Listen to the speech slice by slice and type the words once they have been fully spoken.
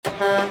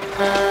I've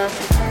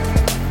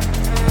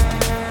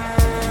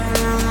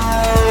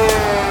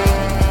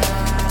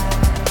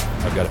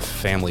got a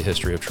family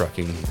history of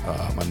trucking.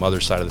 My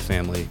mother's side of the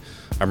family,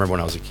 I remember when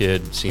I was a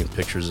kid seeing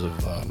pictures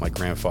of my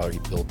grandfather. He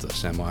built a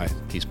semi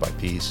piece by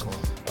piece,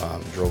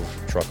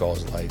 drove a truck all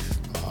his life.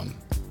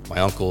 My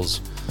uncles,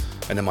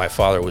 and then my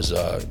father was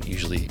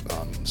usually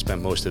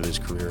spent most of his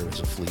career as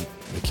a fleet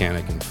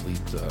mechanic and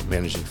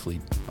managing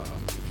fleet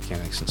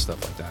mechanics and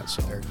stuff like that.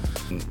 So,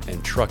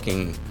 and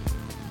trucking,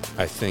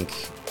 I think,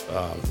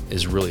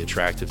 is really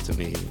attractive to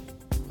me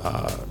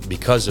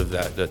because of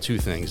that. The two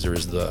things: there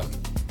is the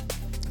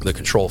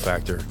control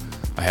factor.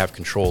 I have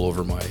control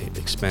over my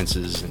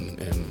expenses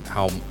and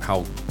how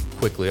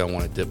quickly I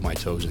want to dip my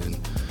toes in.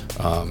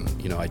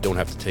 I don't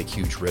have to take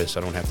huge risks. I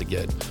don't have to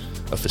get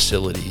a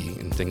facility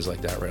and things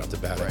like that right off the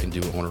bat. Right. I can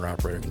do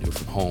owner-operator, I can do it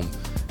from home.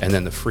 And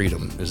then the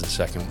freedom is the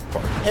second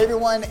part. Hey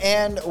everyone,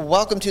 and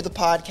welcome to the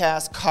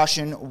podcast,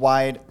 Caution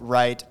Wide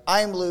Right.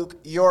 I'm Luke,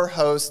 your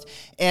host,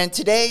 and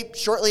today,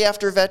 shortly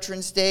after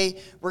Veterans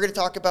Day, we're going to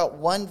talk about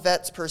one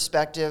vet's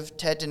perspective,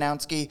 Ted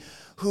Danowski,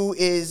 who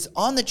is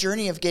on the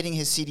journey of getting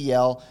his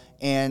CDL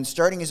and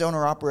starting his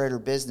owner-operator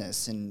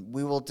business. And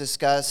we will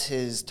discuss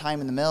his time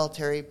in the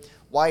military,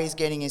 why he's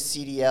getting his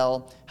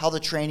CDL, how the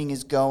training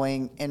is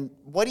going, and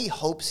what he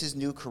hopes his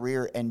new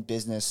career and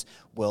business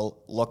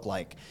will look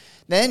like.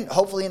 Then,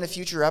 hopefully in a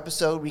future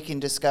episode, we can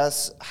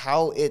discuss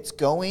how it's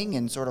going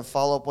and sort of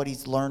follow up what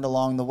he's learned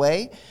along the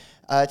way.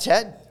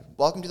 Ted,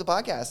 welcome to the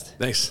podcast.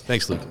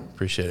 Thanks, Luke.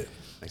 Appreciate it.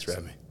 Thanks for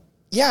having me.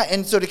 Yeah,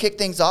 and so to kick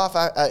things off,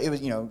 it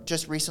was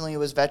just recently it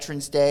was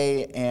Veterans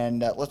Day,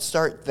 and let's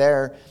start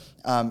there.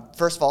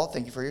 First of all,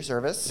 thank you for your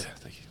service. Yeah,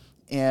 thank you.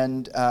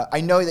 And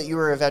I know that you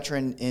were a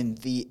veteran in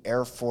the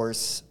Air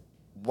Force.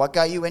 What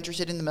got you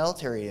interested in the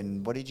military,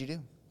 and what did you do?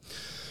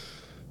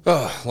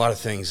 Oh, a lot of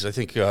things. I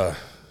think,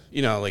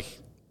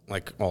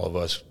 like all of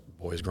us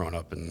boys growing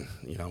up, and,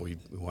 we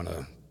want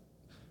to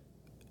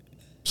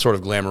sort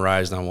of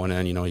glamorized on one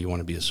end, you want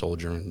to be a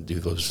soldier and do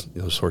those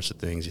sorts of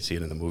things. You see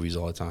it in the movies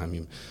all the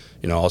time.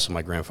 Also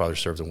my grandfather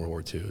served in World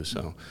War II.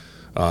 So,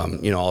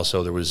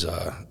 also there was,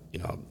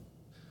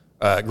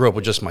 I grew up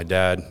with just my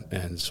dad,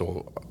 and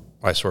so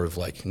I sort of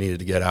like needed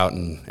to get out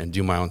and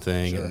do my own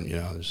thing. Sure. And,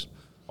 there's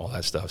all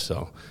that stuff.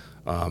 So,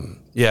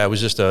 it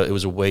was just it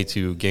was a way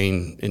to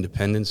gain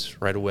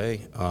independence right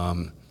away,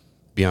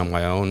 be on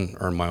my own,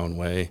 earn my own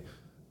way.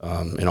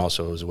 And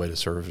also it was a way to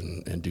serve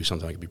and do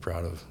something I could be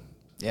proud of.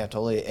 Yeah,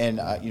 totally. And,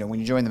 when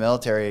you join the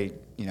military,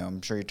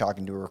 I'm sure you're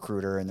talking to a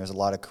recruiter and there's a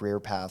lot of career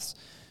paths.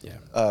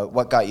 Yeah.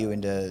 What got you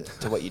into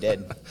what you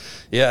did?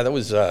 Yeah, that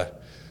was,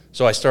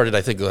 so I started,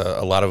 I think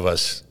a lot of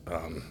us,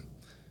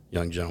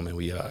 young gentlemen,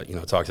 we,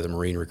 talk to the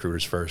Marine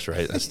recruiters first,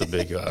 right? That's the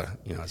big,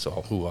 it's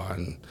all hoo-ha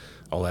and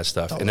all that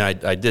stuff. Totally.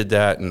 And I did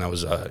that, and I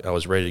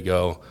was ready to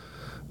go.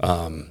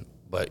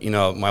 But,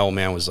 my old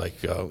man was like,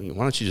 why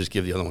don't you just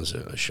give the other ones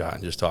a shot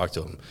and just talk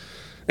to them?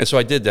 And so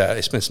I did that.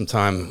 I spent some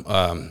time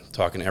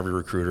talking to every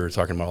recruiter,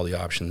 talking about all the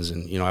options.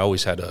 And, I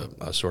always had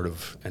a sort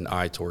of an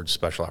eye towards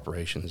special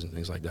operations and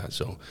things like that.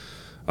 So,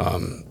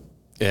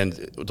 and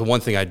the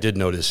one thing I did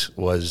notice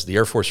was the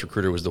Air Force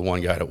recruiter was the one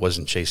guy that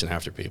wasn't chasing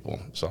after people.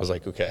 So I was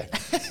like, okay,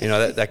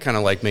 that kind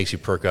of like makes you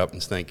perk up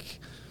and think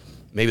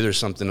maybe there's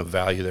something of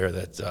value there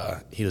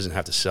that he doesn't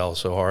have to sell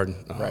so hard.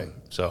 Right.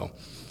 So,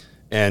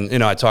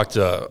 and I talked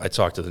to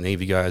the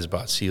Navy guys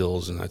about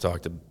SEALs, and I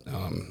talked to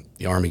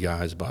the Army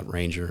guys about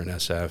Ranger and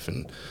SF,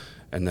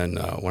 and then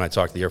when I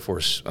talked to the Air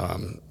Force,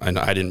 and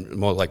I didn't,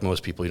 like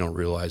most people, you don't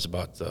realize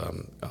about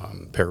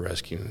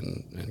pararescue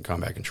and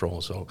combat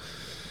control. So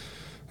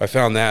I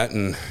found that,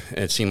 and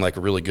it seemed like a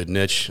really good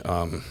niche.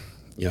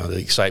 The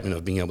excitement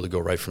of being able to go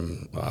right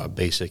from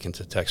basic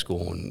into tech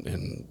school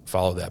and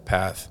follow that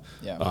path.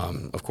 Yeah.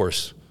 Of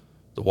course,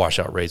 the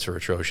washout rates are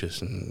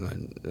atrocious,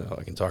 and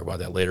I can talk about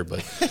that later.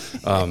 But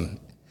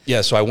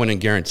so I went and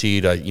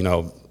guaranteed.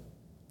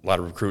 A lot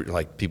of recruiting,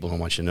 like people don't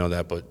want you to know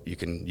that, but you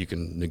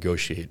can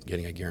negotiate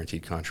getting a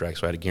guaranteed contract.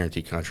 So I had a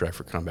guaranteed contract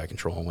for combat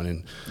control. I went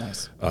in,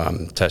 nice.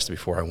 Tested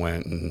before I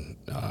went, and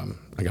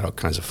I got all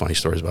kinds of funny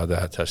stories about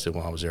that. Tested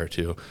while I was there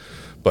too,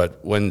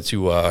 but went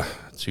to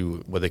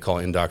what they call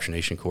an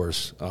indoctrination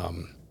course,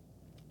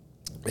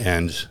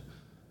 and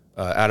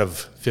out of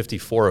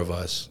 54 of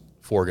us,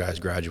 4 guys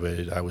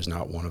graduated. I was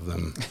not one of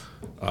them.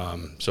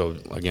 So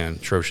again,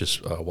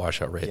 atrocious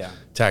washout rate. Yeah.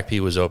 TACP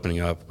was opening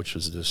up, which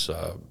was this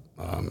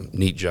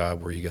neat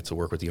job where you get to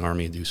work with the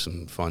Army and do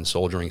some fun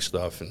soldiering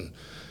stuff and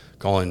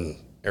call in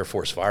Air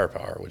Force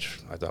firepower, which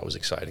I thought was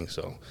exciting.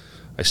 So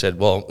I said,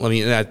 well,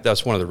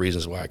 that's one of the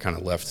reasons why I kind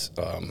of left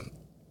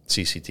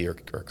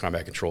CCT or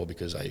combat control,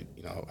 because I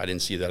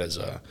didn't see that as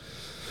a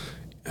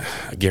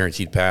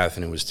guaranteed path,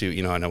 and it was too,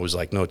 and I was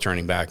like, no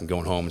turning back and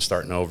going home and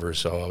starting over.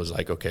 So I was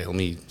like, okay, let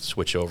me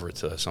switch over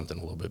to something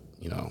a little bit,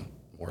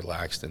 more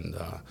relaxed, and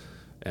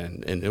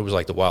it was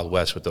like the Wild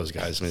West with those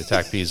guys. I mean, the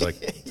TACP is like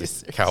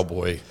the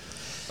cowboy.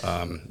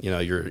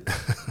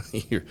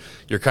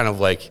 You're kind of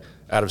like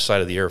out of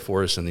sight of the Air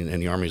Force, and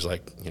the Army's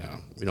like,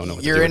 we don't know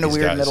what to do with these guys. You're in a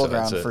weird middle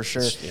ground for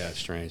sure. It's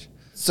strange.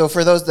 So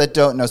for those that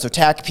don't know, so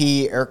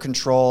TACP, air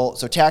control.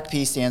 So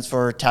TACP stands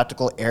for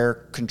Tactical Air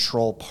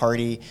Control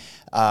Party.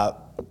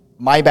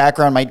 My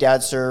background, my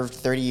dad served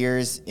 30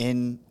 years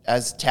in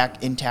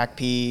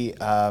TACP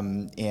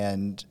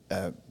and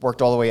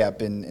worked all the way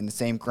up in the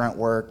same grunt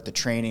work, the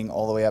training,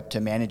 all the way up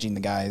to managing the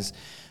guys.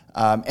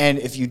 And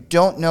if you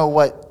don't know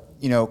what,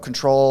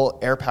 control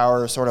air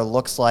power sort of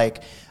looks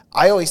like,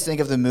 I always think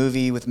of the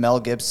movie with Mel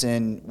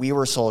Gibson, We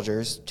Were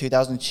Soldiers,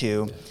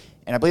 2002.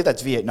 And I believe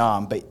that's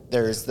Vietnam, but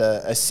there's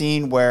a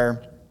scene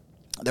where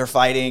they're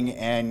fighting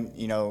and,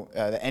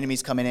 the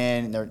enemy's coming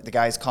in and the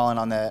guy's calling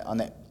on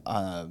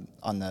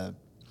the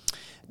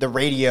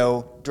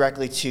radio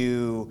directly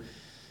to,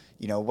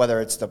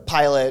 whether it's the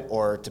pilot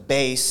or to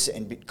base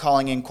and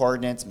calling in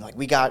coordinates. And like,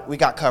 we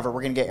got cover.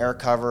 We're going to get air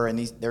cover. And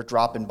they're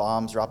dropping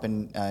bombs,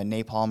 dropping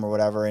napalm or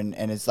whatever. And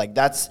it's like,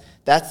 that's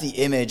the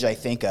image I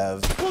think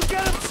of. We'll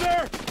get him,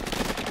 sir!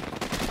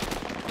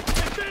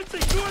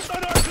 Advancing north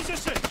on our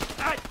position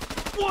at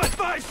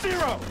 150!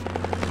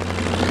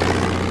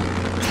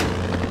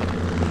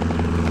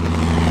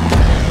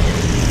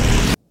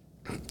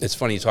 It's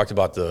funny you talked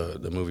about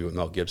the movie with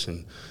Mel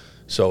Gibson.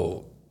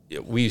 So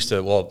we used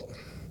to,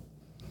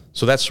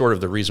 so that's sort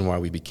of the reason why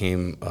we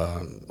became,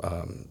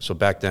 so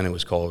back then it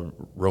was called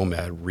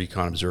ROMAD,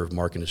 Recon, Observe,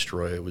 Mark, and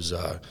Destroy. It was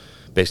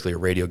basically a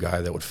radio guy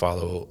that would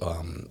follow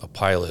a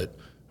pilot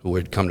who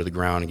would come to the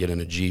ground and get in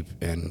a Jeep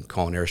and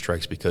call in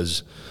airstrikes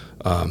because,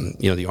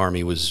 the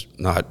Army was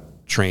not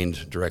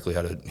trained directly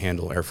how to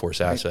handle Air Force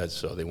assets,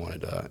 so they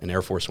wanted,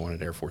 Air Force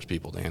wanted Air Force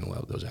people to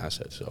handle those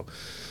assets. So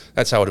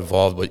that's how it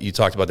evolved. But you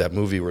talked about that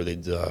movie where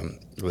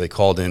they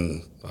called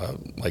in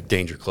like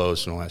Danger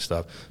Close and all that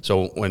stuff.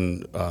 So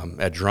when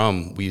at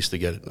Drum, we used to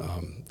get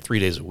 3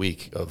 days a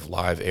week of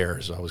live air.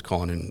 So I was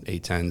calling in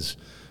A-10s,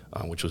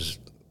 which was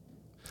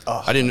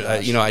I didn't,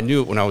 I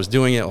knew when I was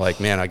doing it, like,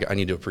 man, I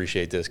need to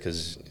appreciate this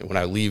because when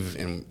I leave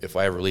and if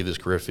I ever leave this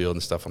career field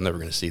and stuff, I'm never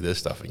going to see this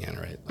stuff again,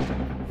 right?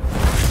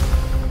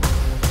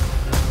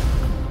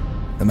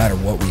 No matter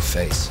what we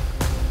face,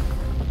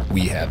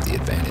 we have the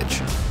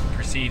advantage.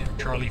 Proceed,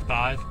 Charlie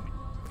 5.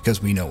 Because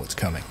we know what's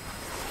coming.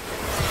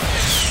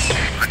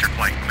 Let your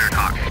flight clear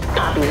talk.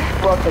 Copy.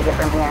 We'll take it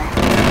from here.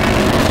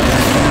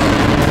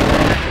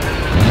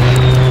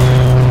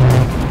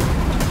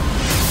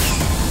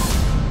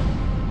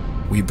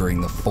 We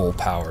bring the full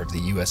power of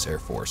the U.S. Air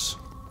Force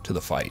to the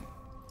fight.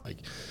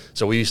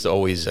 So we used to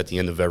always, at the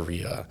end of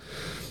every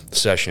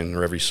session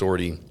or every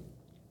sortie,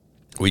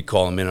 we'd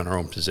call them in on our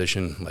own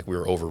position, like we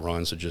were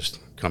overrun, so just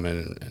come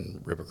in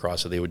and rip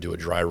across. So they would do a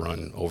dry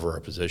run over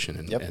our position.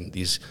 And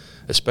these,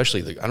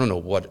 especially, I don't know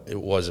what it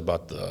was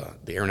about the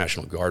Air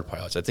National Guard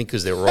pilots. I think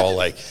because they were all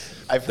like,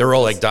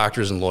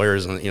 doctors and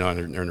lawyers, and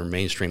and they're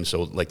mainstream.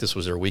 So like this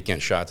was their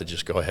weekend shot to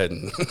just go ahead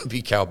and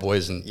be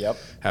cowboys and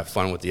have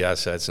fun with the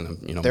assets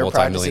and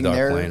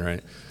multi-million-dollar plane,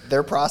 right?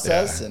 Their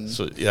process. Yeah. And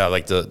so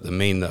like the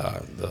main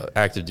the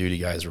active duty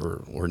guys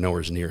were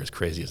nowhere near as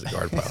crazy as the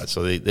guard pilots.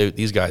 So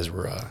these guys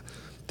were.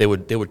 They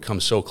would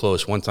come so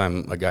close. One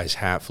time, a guy's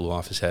hat flew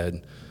off his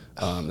head.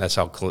 That's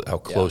how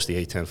close the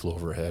A-10 flew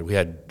over our head. We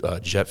had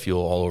jet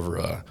fuel all over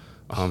a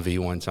Humvee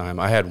one time.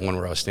 I had one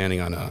where I was standing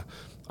on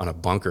a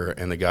bunker,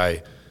 and the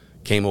guy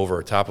came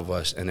over top of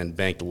us and then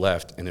banked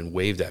left and then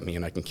waved at me,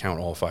 and I can count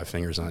all 5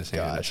 fingers on his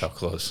hand. That's how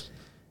close.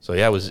 So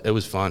yeah, it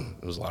was fun.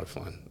 It was a lot of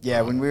fun.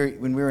 Yeah, when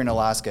we were in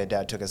Alaska,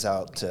 Dad took us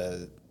out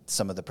to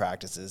some of the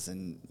practices,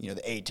 and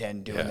the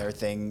A-10 doing their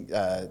thing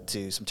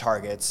to some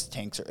targets,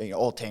 tanks, or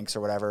old tanks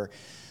or whatever.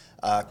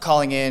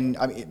 Calling in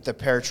the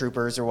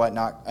paratroopers or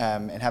whatnot,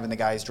 and having the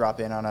guys drop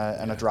in on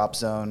a drop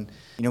zone.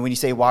 When you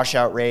say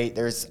washout rate,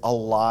 there's a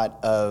lot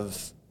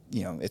of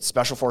it's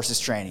special forces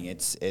training.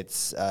 It's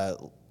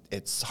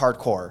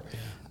hardcore. Yeah.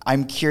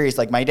 I'm curious.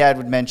 Like my dad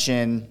would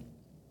mention,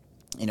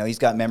 he's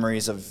got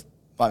memories of.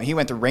 He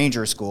went to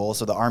Ranger school,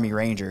 so the Army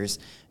Rangers.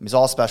 It was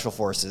all special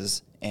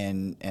forces,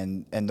 and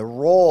the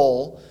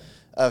role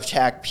of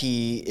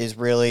TACP is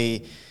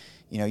really,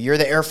 you're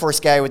the Air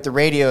Force guy with the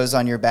radios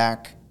on your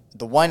back.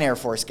 The one Air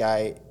Force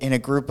guy in a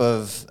group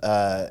of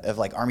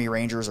like Army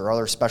Rangers or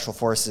other special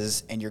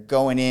forces, and you're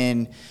going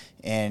in,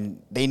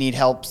 and they need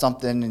help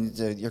something, and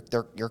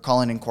you're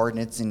calling in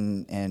coordinates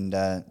and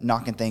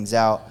knocking things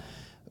out.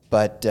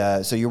 But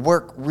so you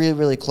work really,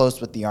 really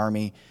close with the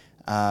Army,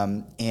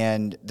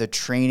 and the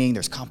training.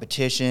 There's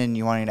competition.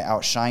 You wanting to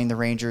outshine the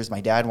Rangers.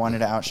 My dad wanted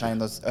to outshine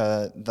those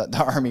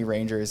the Army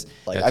Rangers.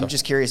 Like I'm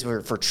just curious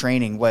for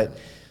training, what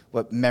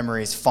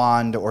memories,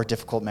 fond or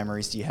difficult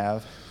memories, do you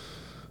have?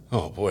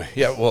 Oh boy,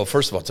 yeah. Well,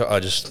 first of all,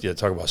 just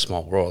talk about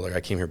small world. Like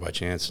I came here by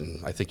chance,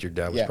 and I think your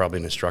dad was probably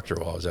an instructor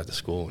while I was at the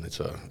school, and it's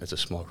a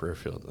small career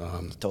field.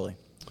 Totally.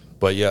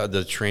 But yeah,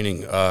 the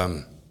training.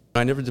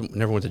 I never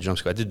went to jump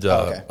school. I did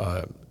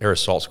air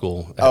assault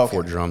school at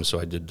Fort Drum, so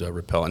I did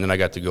rappel, and then I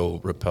got to go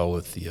rappel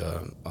with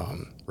the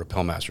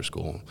rappel master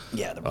school.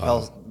 Yeah, the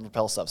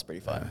rappel stuff's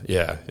pretty fun.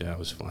 Yeah, it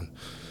was fun.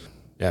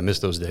 Yeah, I miss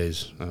those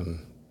days.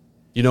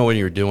 When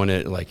you're doing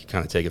it, like you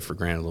kind of take it for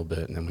granted a little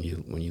bit, and then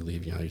when you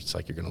leave, it's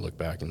like you're going to look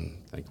back and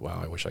think, "Wow,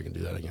 I wish I could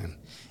do that again."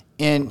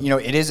 And,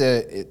 it is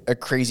a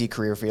crazy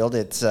career field.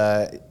 It's,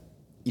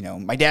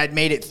 my dad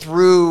made it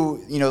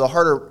through, the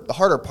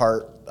harder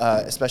part,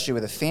 especially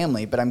with a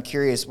family. But I'm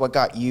curious, what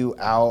got you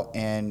out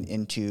and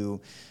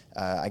into,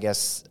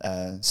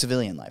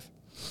 civilian life?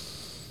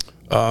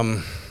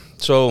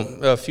 So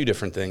a few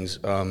different things.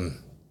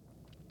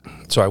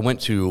 So I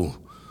went to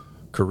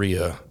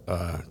Korea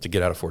to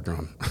get out of Fort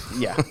Drum.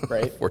 Yeah,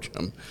 right. Fort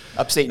Drum,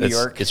 upstate New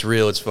York. It's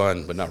real. It's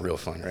fun, but not real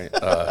fun, right?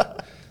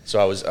 So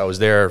I was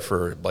there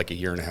for like a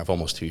year and a half,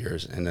 almost 2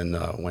 years, and then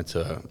went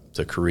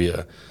to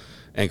Korea.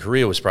 And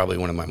Korea was probably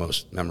one of my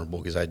most memorable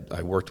because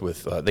I worked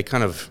with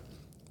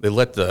they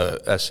let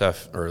the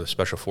SF or the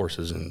Special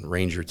Forces and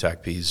Ranger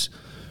TACPs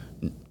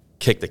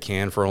kick the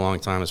can for a long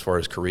time as far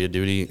as Korea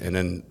duty, and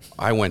then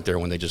I went there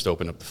when they just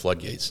opened up the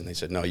floodgates, and they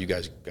said, no, you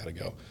guys got to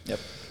go. Yep.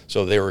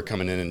 So they were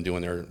coming in and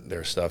doing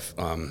their stuff,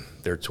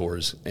 their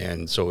tours,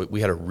 and so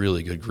we had a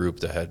really good group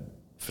that had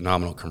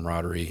phenomenal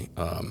camaraderie,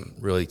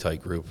 really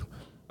tight group.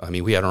 I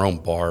mean, we had our own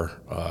bar.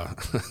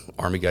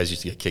 Army guys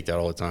used to get kicked out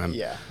all the time.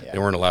 Yeah. They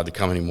weren't allowed to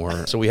come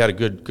anymore. So we had a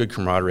good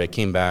camaraderie. I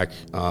came back,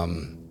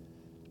 and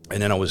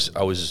then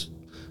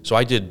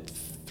I did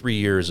 3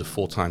 years of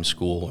full-time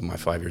school and my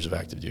 5 years of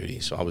active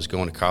duty. So I was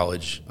going to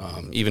college.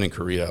 Even in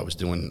Korea, I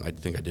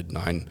think I did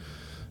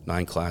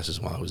nine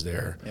classes while I was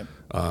there. Yep.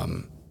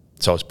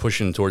 So I was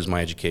pushing towards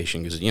my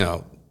education because,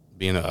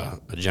 being a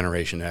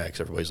Generation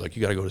X, everybody's like,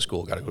 you got to go to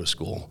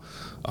school,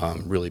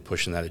 really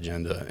pushing that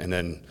agenda. And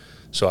then,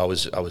 so I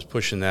was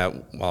pushing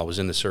that while I was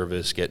in the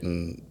service,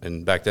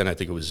 and back then I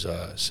think it was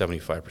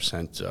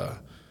 75%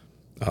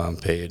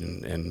 paid,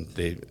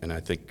 and I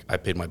think I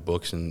paid my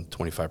books and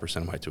 25%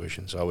 of my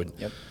tuition. So I would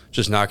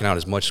just knocking out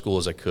as much school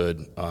as I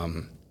could.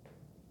 And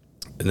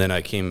then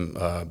I came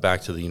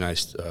back to the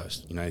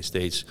United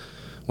States,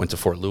 went to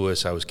Fort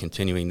Lewis. I was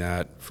continuing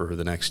that for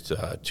the next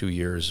 2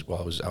 years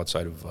while I was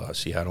outside of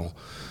Seattle.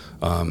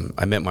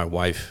 I met my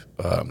wife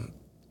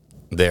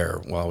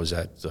there while I was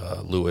at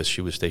Lewis.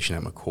 She was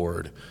stationed at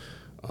McCord.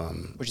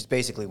 Which is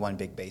basically one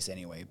big base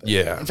anyway. But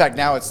yeah. In fact,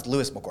 now it's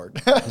Lewis McCord.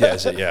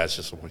 It's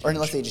just one. Or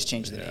unless they just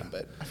changed the name,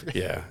 but I forget.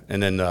 Yeah,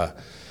 and then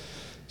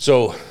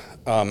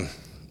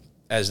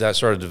as that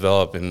started to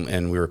develop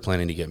and we were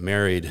planning to get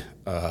married,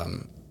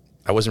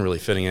 I wasn't really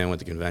fitting in with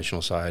the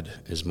conventional side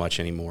as much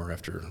anymore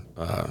after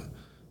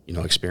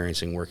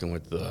experiencing working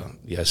with the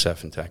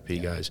SF and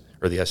TACP guys,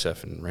 or the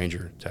SF and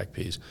Ranger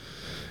TACPs.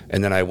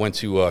 And then I went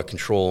to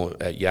control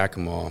at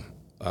Yakima,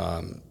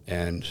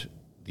 and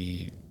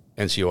the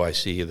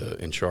NCOIC,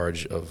 in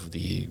charge of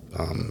the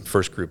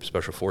first group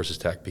Special Forces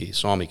TACP,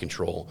 saw me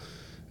control,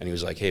 and he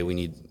was like, "Hey, we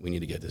need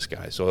to get this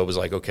guy." So it was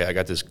like, okay, I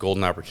got this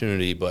golden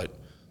opportunity, but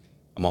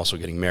I'm also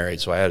getting married,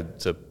 so I had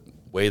to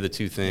weigh the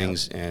two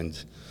things. And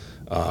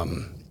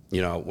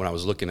when I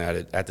was looking at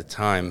it at the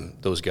time,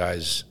 those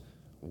guys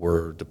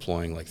were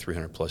deploying like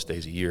 300 plus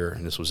days a year,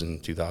 and this was in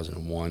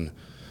 2001.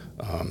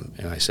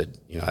 And I said,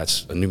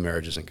 that's a new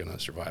marriage isn't going to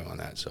survive on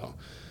that. So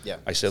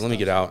I said, let me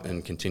get out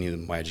and continue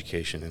my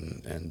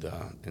education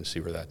and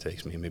see where that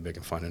takes me. Maybe I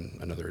can find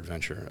another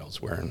adventure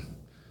elsewhere.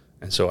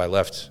 And so I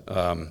left,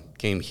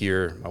 came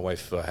here. My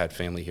wife had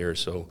family here,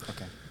 so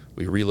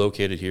we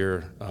relocated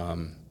here.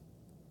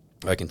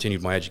 I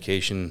continued my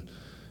education.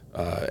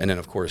 And then,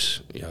 of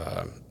course,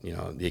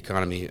 the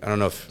economy, I don't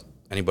know if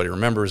anybody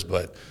remembers,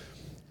 but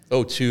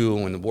 2002,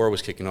 when the war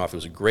was kicking off, it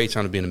was a great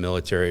time to be in the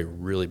military,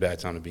 really bad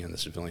time to be in the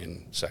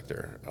civilian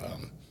sector.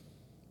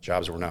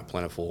 Jobs were not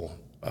plentiful.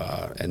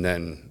 And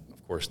then,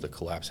 of course, the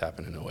collapse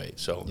happened in 2008.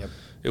 So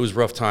it was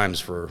rough times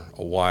for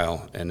a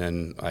while. And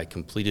then I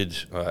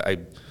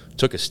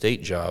took a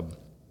state job,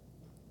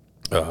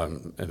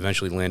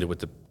 eventually landed with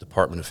the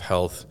Department of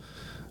Health.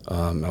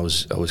 I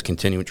was trying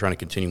to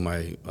continue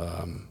my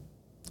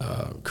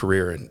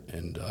career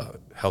in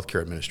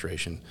healthcare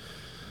administration,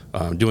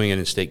 doing it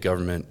in state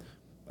government.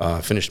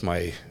 Finished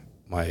my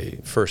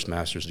first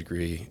master's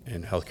degree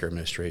in healthcare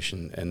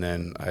administration, and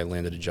then I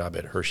landed a job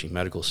at Hershey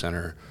Medical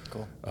Center.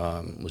 Cool.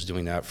 Was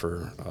doing that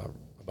for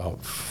about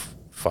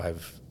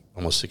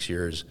almost 6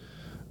 years,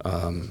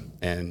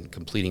 and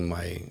completing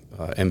my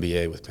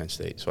MBA with Penn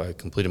State. So I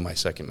completed my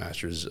second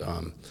master's,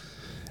 and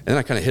then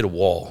I kind of hit a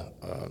wall.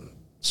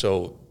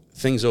 So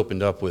things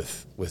opened up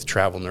with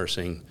travel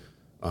nursing.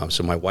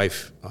 So my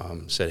wife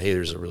said, "Hey,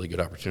 there's a really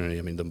good opportunity."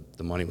 I mean,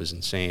 the money was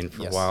insane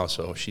for a while,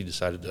 so she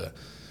decided to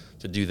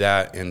do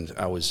that. And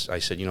I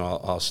said,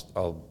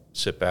 I'll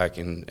sit back,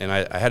 and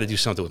I had to do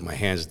something with my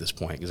hands at this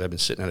point because I've been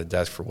sitting at a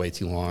desk for way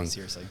too long.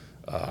 Seriously.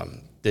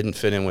 Didn't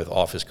fit in with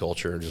office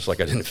culture, just like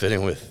I didn't fit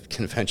in with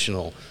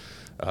conventional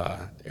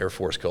Air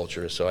Force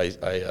culture. So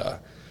I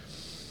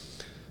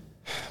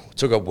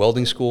took up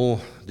welding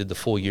school, did the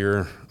full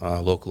year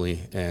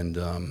locally, and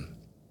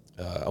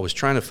I was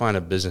trying to find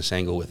a business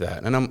angle with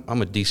that. And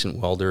I'm a decent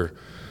welder,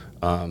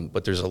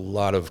 but there's a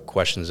lot of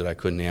questions that I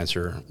couldn't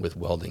answer with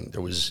welding.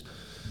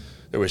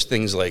 There was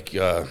things like,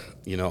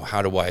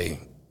 how do I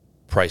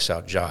price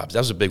out jobs? That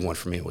was a big one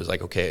for me. It was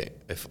like, okay,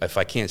 if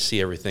I can't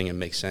see everything and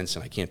make sense,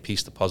 and I can't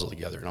piece the puzzle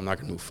together, and I'm not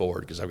going to move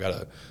forward because I've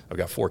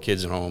got 4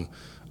 kids at home,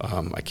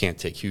 I can't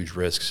take huge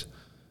risks.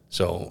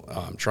 So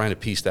trying to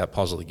piece that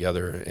puzzle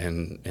together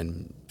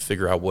and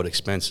figure out what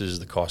expenses,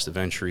 the cost of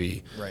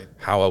entry, right,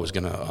 how I was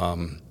going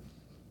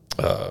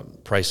to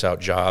price out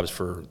jobs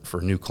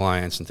for new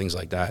clients and things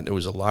like that. There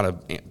was a lot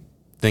of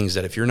things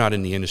that if you're not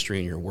in the industry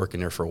and you're working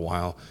there for a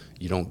while,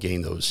 you don't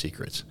gain those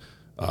secrets.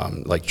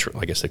 Like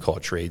I guess they call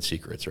it trade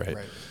secrets, right?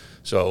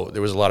 So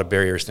there was a lot of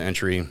barriers to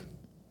entry.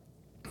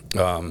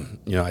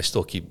 I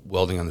still keep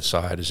welding on the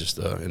side as just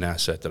an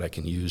asset that I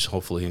can use.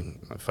 Hopefully,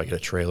 if I get a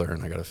trailer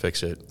and I got to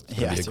fix it,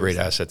 it'll be a great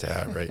asset to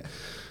have, right?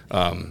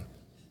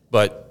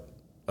 But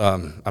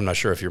I'm not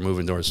sure if you're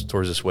moving towards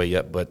this way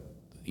yet, but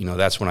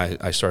that's when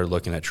I started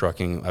looking at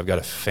trucking. I've got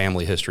a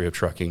family history of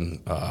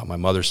trucking. My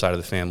mother's side of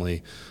the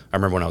family, I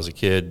remember when I was a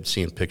kid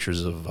seeing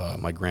pictures of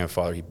my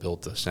grandfather. He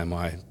built a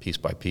semi piece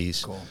by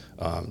piece,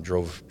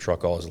 drove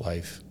truck all his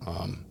life.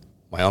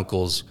 My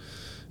uncles,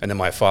 and then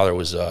my father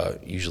was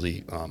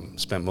usually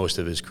spent most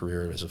of his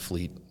career as a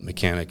fleet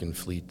mechanic and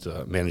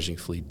managing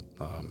fleet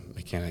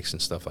mechanics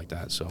and stuff like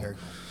that. So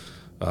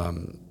a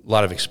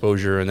lot of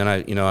exposure. And then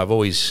I've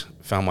always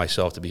found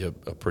myself to be a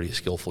pretty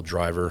skillful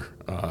driver.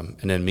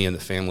 And then me and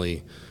the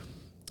family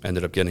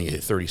ended up getting a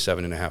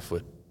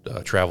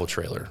 37.5-foot travel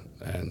trailer,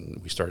 and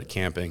we started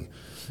camping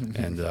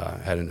and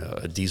had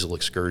a diesel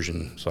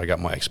excursion. So I got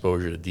my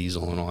exposure to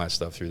diesel and all that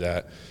stuff through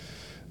that,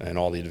 and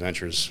all the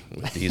adventures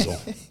with diesel.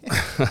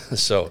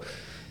 So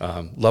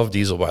love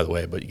diesel, by the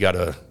way, but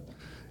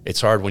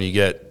it's hard when you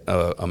get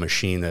a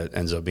machine that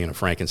ends up being a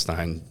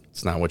Frankenstein.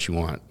 It's not what you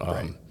want.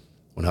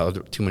 When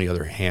too many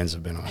other hands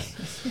have been on it.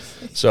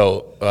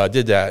 So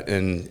did that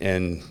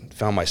and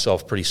found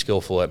myself pretty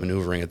skillful at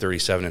maneuvering a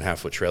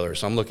 37.5-foot trailer.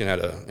 So I'm looking at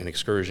an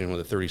excursion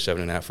with a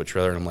 37.5-foot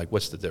trailer, and I'm like,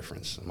 what's the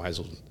difference? I might as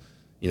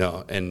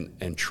well,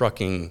 and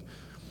trucking,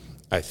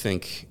 I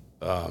think,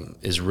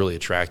 is really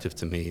attractive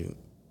to me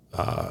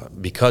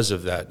because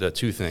of that. The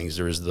two things: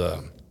 there's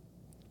the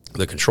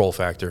control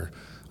factor.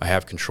 I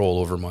have control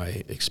over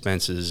my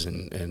expenses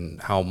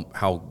and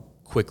how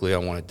quickly I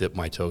want to dip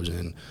my toes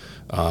in.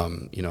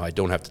 I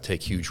don't have to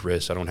take huge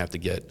risks. I don't have to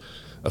get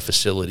a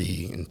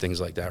facility and things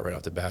like that right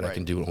off the bat. I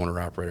can do it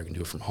owner-operator. I can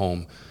do it from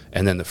home.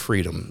 And then the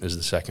freedom is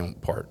the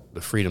second part,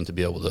 the freedom to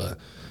be able to,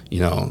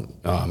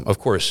 of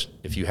course,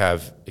 if you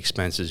have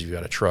expenses, you've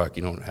got a truck,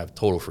 you don't have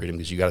total freedom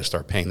because you got to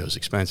start paying those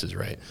expenses,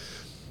 right?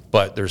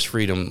 But there's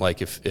freedom,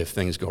 like if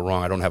things go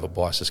wrong, I don't have a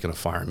boss that's going to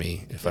fire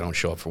me if I don't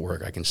show up for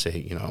work. I can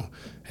say,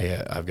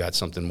 hey, I've got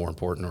something more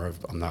important, or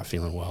I'm not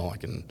feeling well. I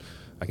can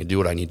do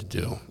what I need to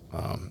do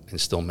and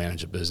still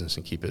manage a business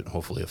and keep it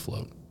hopefully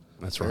afloat.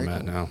 That's where I'm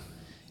at now.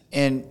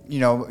 And,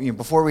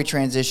 before we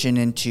transition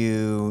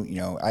into,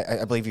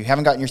 I believe you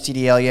haven't gotten your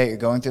CDL yet. You're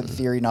going through the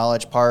theory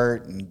knowledge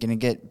part and going to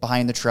get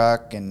behind the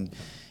truck and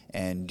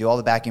do all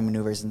the backing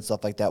maneuvers and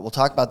stuff like that. We'll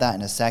talk about that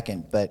in a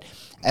second. But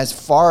as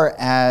far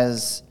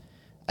as,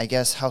 I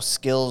guess, how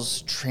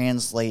skills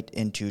translate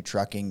into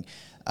trucking,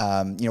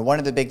 one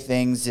of the big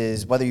things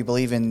is whether you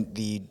believe in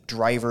the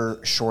driver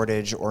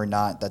shortage or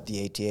not that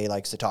the ATA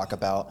likes to talk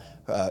about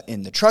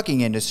in the trucking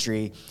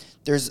industry.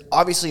 There's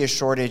obviously a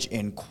shortage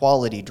in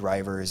quality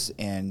drivers,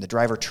 and the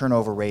driver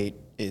turnover rate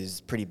is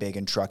pretty big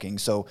in trucking.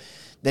 So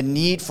the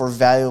need for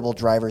valuable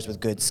drivers with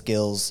good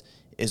skills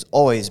is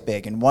always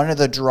big. And one of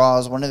the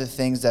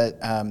things that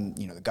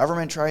the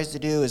government tries to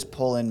do is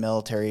pull in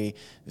military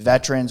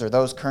veterans or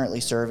those currently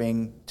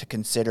serving to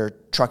consider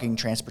trucking,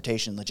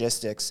 transportation,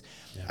 logistics.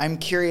 Yeah. I'm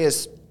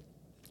curious,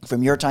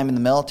 from your time in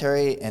the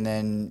military and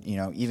then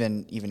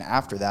even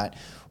after that,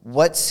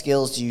 what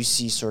skills do you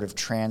see sort of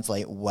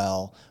translate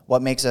well?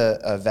 What makes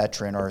a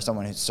veteran or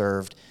someone who's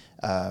served,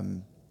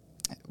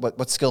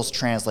 what skills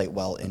translate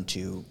well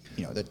into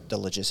the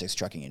logistics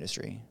trucking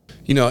industry?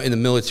 In the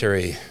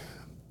military,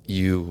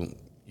 you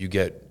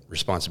get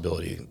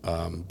responsibility,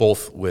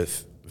 both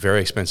with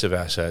very expensive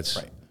assets,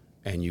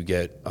 and you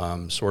get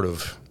it's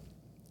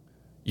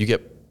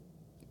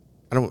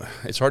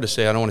hard to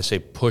say. I don't want to say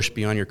push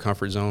beyond your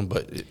comfort zone,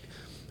 but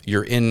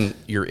you're in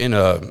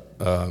a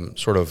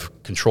sort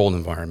of controlled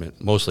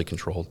environment, mostly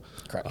controlled.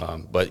 Correct.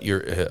 But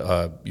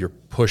you're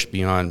pushed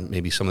beyond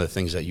maybe some of the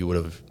things that you would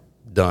have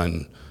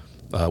done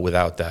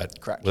without that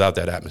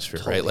atmosphere,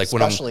 totally. Right? Like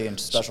especially in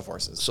special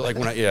forces. So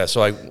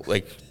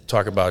I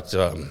talk about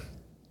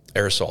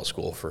air assault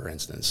school, for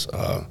instance.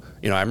 I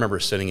remember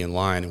sitting in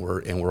line and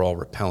we're all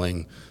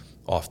rappelling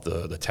off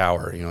the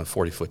tower, a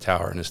 40-foot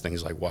tower, and this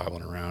thing's like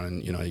wobbling around,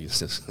 and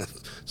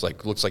it's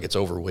like looks like it's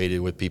overweighted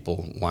with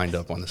people lined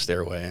up on the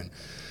stairway,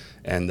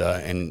 and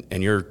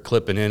you're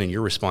clipping in, and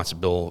you're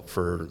responsible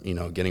for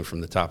getting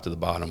from the top to the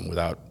bottom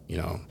without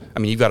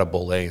you've got a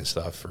belay and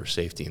stuff for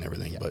safety and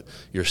everything, but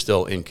you're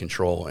still in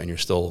control and you're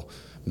still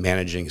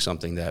managing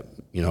something that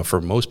for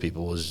most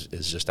people is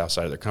just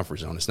outside of their comfort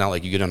zone. It's not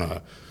like you get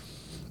on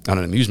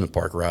an amusement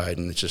park ride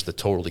and it's just a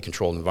totally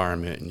controlled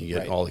environment and you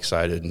get all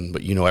excited,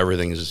 but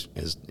everything is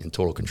in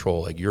total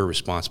control. Like, you're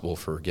responsible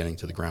for getting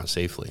to the ground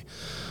safely.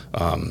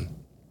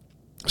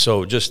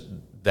 So just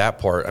that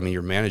part,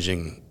 you're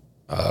managing,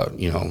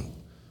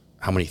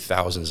 how many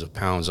thousands of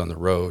pounds on the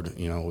road,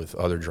 with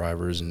other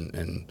drivers,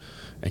 and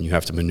you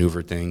have to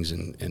maneuver things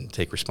and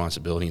take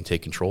responsibility and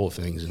take control of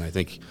things. And I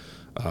think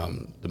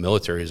the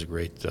military is a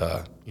great,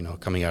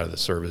 coming out of the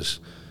service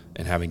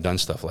and having done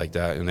stuff like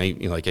that. And I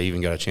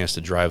even got a chance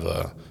to drive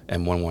a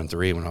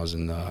M113 when I was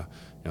in the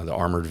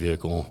armored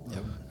vehicle.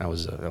 Yep.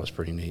 That was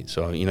pretty neat.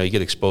 So, you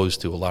get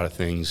exposed to a lot of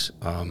things.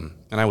 And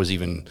I was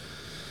even,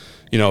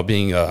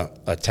 being a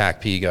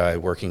TACP guy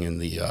working in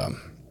the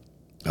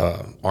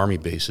Army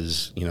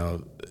bases,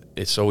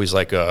 it's always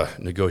like a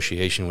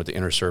negotiation with the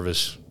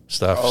inter-service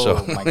stuff.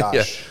 Oh, my gosh.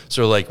 Yeah.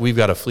 So, like, we've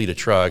got a fleet of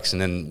trucks,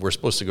 and then we're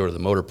supposed to go to the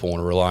motor pool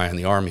and rely on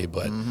the Army,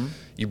 but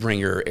you bring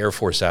your Air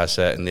Force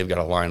asset, and they've got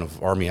a line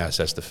of Army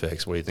assets to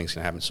fix. What do you think's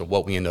going to happen? So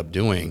what we end up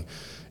doing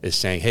is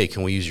saying, hey,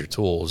 can we use your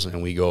tools?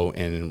 And we go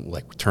and,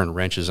 like, turn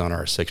wrenches on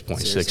our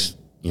 6.6,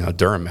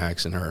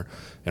 Duramax in our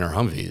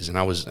Humvees. And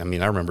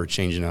I remember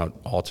changing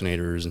out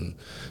alternators and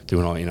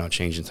doing all,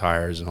 changing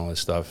tires and all this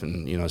stuff.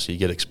 And, so you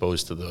get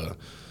exposed to the,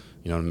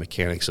 the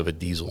mechanics of a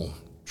diesel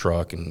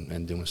truck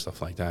and doing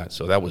stuff like that.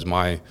 So that was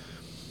my,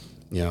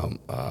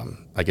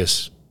 I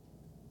guess,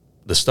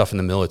 the stuff in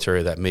the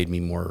military that made me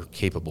more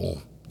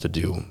capable to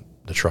do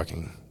the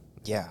trucking.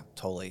 Yeah,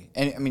 totally.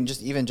 And I mean,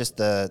 just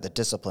the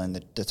discipline,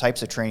 the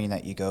types of training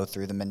that you go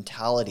through, the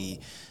mentality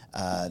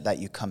that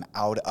you come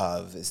out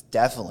of is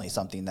definitely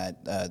something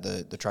that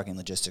the trucking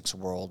logistics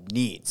world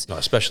needs. No,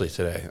 especially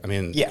today. I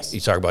mean, yes.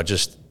 You talk about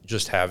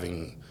just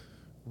having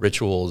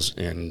rituals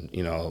and,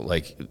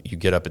 like, you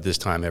get up at this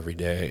time every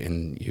day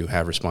and you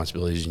have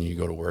responsibilities and you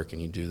go to work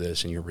and you do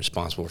this and you're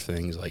responsible for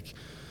things. Like,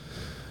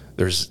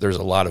 there's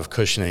a lot of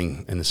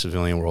cushioning in the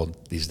civilian world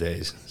these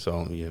days.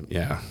 So,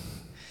 yeah,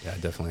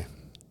 definitely.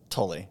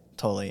 Totally.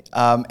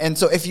 And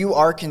so if you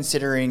are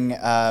considering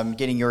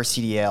getting your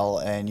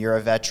CDL and you're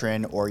a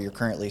veteran or you're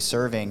currently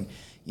serving,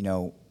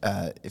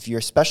 if you're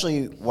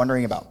especially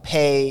wondering about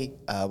pay,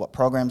 what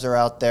programs are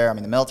out there. I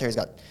mean, the military's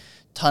got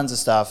tons of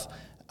stuff.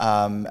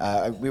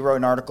 We wrote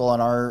an article on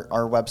our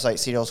website,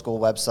 CDL School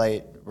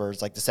website, where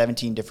it's like the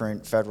 17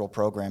 different federal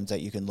programs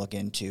that you can look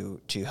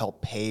into to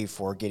help pay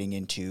for getting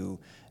into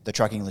the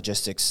trucking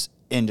logistics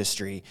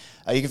industry.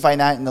 You can find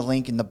that in the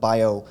link in the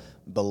bio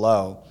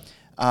below.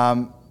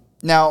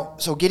 Now,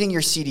 so getting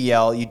your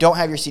CDL, you don't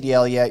have your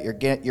CDL yet.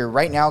 You're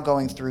right now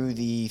going through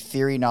the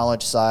theory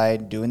knowledge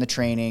side, doing the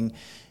training.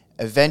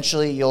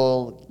 Eventually,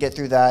 you'll get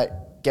through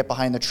that, get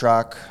behind the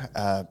truck,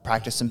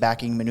 practice some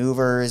backing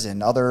maneuvers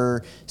and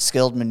other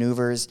skilled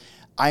maneuvers.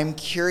 I'm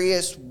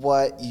curious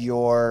what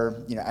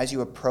as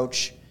you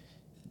approach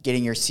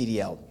getting your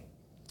CDL,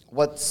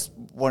 what's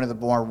one of the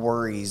more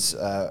worries,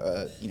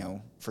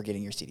 for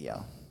getting your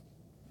CDL?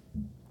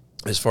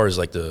 As far as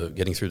like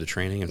getting through the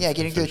training,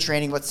 getting through the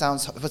training. What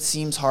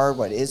seems hard,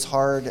 what is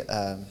hard,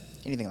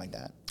 anything like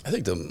that. I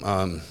think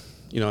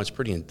it's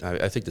pretty.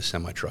 I think the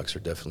semi trucks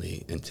are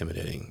definitely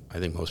intimidating. I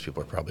think most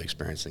people are probably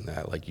experiencing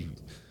that. Like you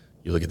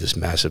look at this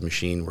massive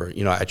machine where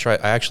I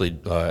actually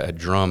at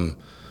Drum,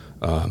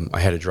 I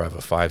had to drive a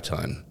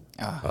 5-ton,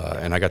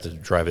 and I got to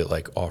drive it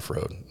like off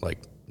road, like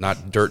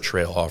not dirt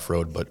trail off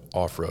road, but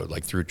off road,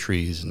 like through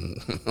trees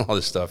and all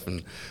this stuff.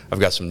 And I've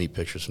got some neat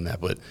pictures from that.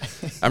 But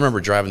I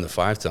remember driving the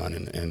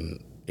 5-ton,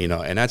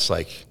 and that's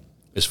like,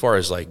 as far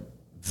as like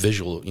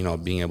visual,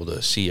 being able to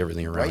see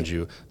everything around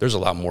you. There's a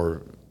lot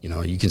more,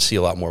 you can see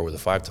a lot more with a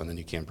 5-ton than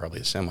you can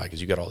probably a semi,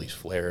 because you got all these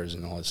flares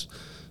and all this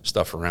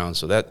stuff around.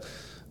 So that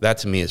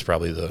to me is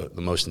probably the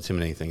most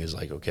intimidating thing, is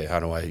like, okay,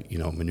 how do I,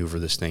 maneuver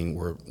this thing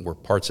where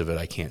parts of it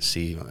I can't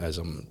see as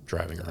I'm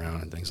driving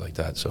around and things like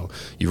that. So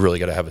you really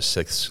got to have a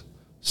sixth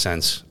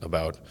sense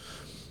about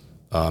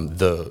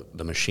the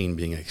machine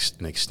being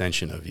an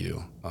extension of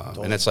you.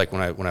 And that's like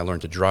when I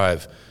learned to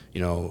drive,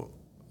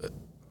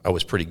 I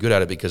was pretty good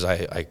at it because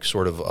I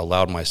sort of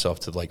allowed myself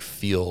to like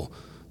feel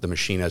the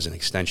machine as an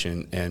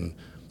extension and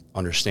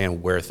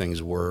understand where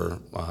things were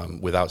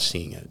without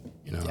seeing it.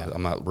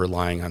 I'm not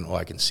relying on,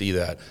 I can see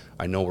that.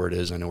 I know where it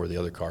is. I know where the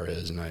other car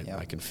is, and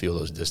I can feel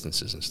those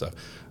distances and stuff.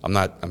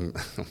 I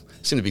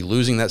seem to be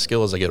losing that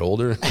skill as I get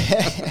older.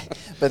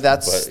 But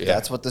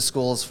that's what the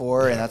school is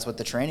for, and that's what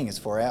the training is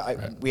for.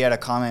 We had a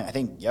comment, I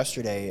think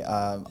yesterday,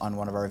 on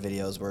one of our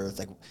videos where it's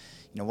like,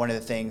 one of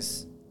the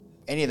things,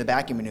 any of the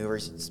backing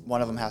maneuvers,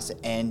 one of them has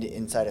to end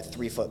inside a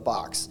 3-foot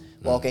box.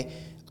 Well, okay,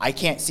 I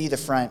can't see the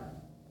front,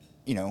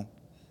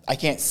 I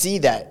can't see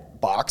that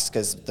box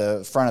because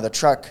the front of the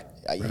truck,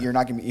 you're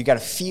not gonna. You got to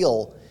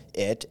feel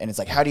it, and it's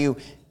like, how do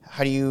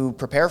you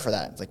prepare for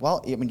that? It's like,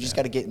 well, you just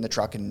got to get in the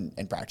truck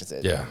and practice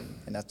it. Yeah,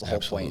 and that's the whole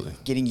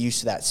point. Getting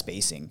used to that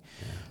spacing.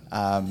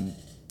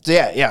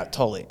 Yeah.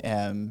 Totally.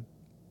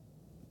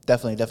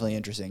 Definitely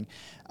interesting.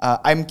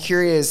 I'm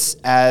curious,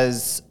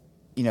 as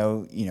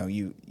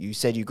you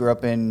said you grew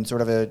up in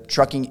sort of a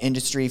trucking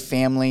industry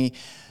family.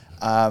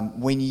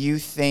 When you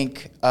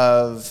think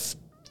of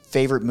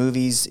favorite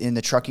movies in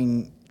the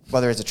trucking,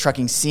 whether it's a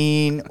trucking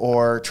scene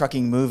or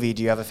trucking movie,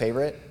 do you have a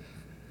favorite?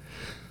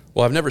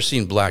 Well, I've never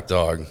seen Black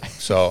Dog,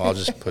 so I'll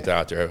just put that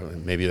out there.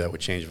 Maybe that would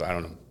change. I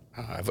don't know.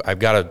 I've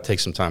got to take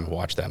some time to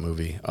watch that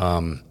movie.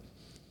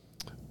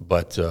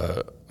 but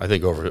I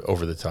think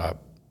over the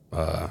top.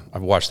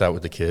 I've watched that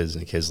with the kids,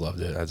 and the kids loved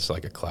it. That's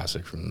like a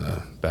classic from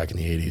the back in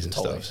the 80s and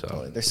stuff. So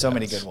Totally. There's so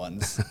many good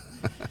ones.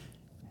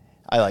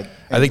 I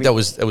think that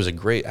was a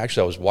great.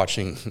 Actually, I was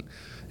watching.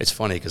 It's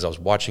funny because I was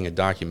watching a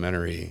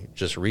documentary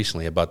just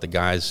recently about the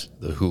guys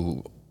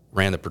who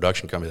ran the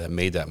production company that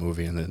made that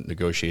movie and the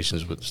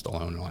negotiations with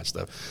Stallone and all that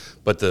stuff.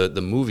 But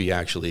the movie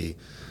actually,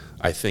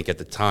 I think at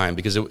the time,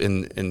 because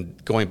in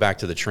going back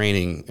to the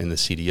training in the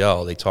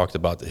CDL, they talked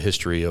about the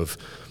history of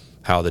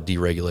how the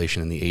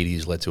deregulation in the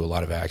 80s led to a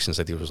lot of accidents.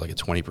 I think it was like a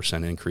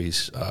 20%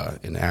 increase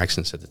in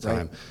accidents at the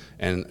time. Right.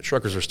 And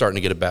truckers are starting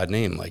to get a bad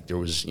name. Like there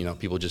was,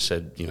 people just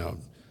said, you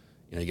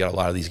got a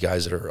lot of these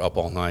guys that are up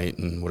all night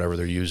and whatever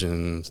they're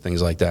using,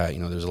 things like that.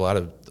 There's a lot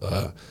of,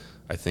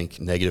 I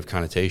think, negative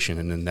connotation.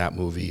 And then that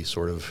movie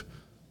sort of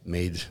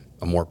made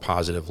a more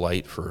positive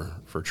light for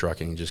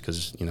trucking, just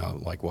because,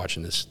 like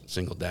watching this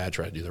single dad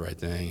try to do the right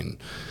thing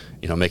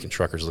and, making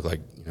truckers look like,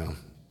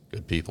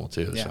 good people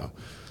too. Yeah. So.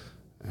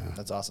 Yeah.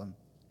 That's awesome.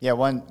 Yeah,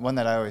 one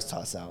that I always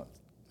toss out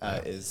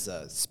is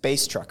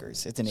Space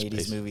Truckers. It's in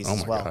 80s movies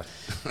as well. God.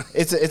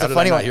 It's a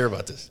funny one. I hear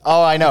about this.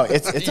 Oh, I know.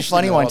 It's a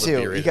funny one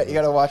too. You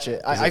got to watch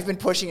it. I've been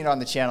pushing it on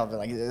the channel,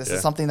 but this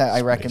is something that I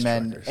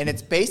recommend. Truckers. And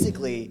it's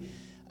basically did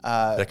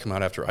that come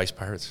out after Ice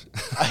Pirates?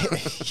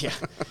 Yeah.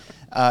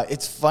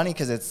 It's funny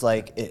because it's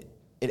like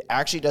it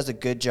actually does a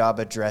good job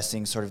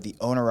addressing sort of the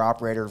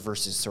owner-operator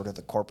versus sort of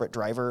the corporate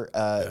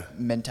driver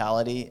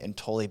mentality, and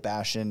totally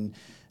bashing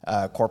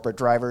corporate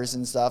drivers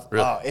and stuff.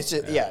 Really? Oh, it's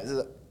just,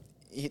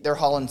 they're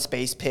hauling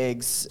space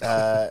pigs. Oh,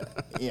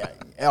 I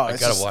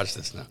gotta watch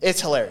this now. It's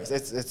hilarious.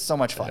 It's so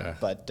much fun. Yeah.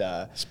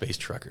 But Space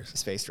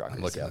Truckers.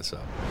 I'm looking this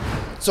up.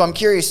 So I'm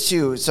curious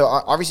too. So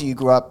obviously you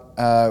grew up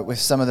with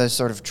some of the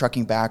sort of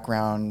trucking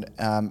background,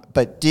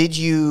 but did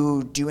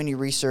you do any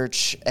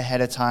research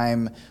ahead of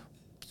time,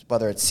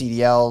 whether it's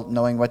CDL,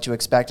 knowing what to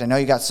expect? I know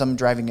you got some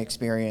driving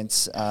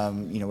experience,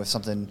 with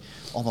something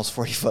almost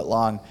 40 foot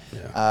long.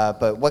 Yeah.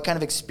 But what kind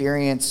of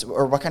experience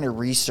or what kind of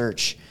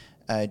research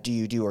do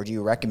you do, or do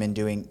you recommend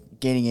doing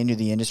getting into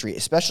the industry?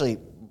 Especially,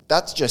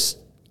 that's just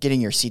getting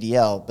your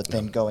CDL, but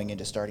then going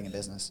into starting a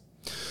business.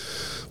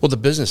 Well, the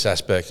business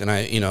aspect, and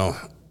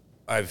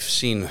I've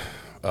seen,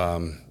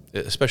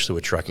 especially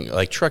with trucking,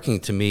 like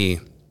trucking to me,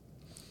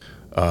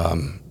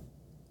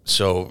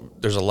 so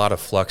there's a lot of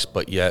flux,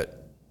 but yet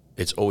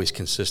it's always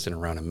consistent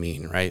around a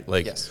mean, right?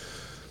 Like, yes.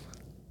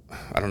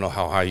 I don't know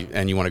how high,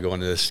 and you want to go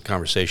into this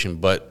conversation,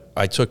 but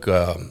I took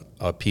a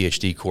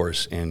PhD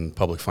course in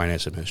public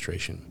finance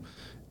administration.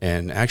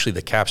 And actually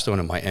the capstone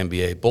of my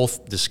MBA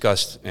both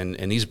discussed, and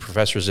these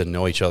professors didn't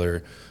know each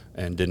other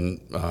and didn't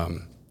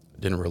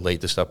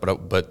relate to stuff,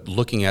 but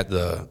looking at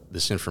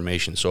this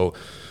information. So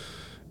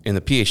in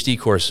the PhD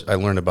course, I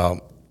learned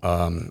about,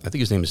 I think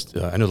his name is,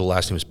 I know the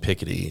last name is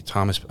Piketty,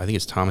 I think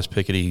it's Thomas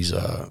Piketty. He's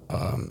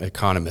an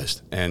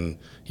economist, and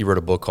he wrote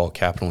a book called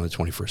Capital in the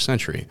 21st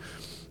Century.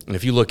 And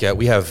if you look at,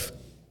 we have,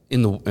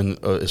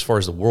 as far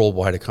as the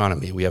worldwide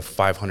economy, we have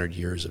 500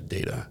 years of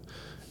data.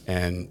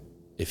 And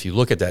if you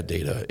look at that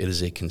data, it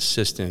is a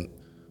consistent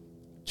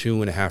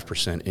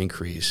 2.5%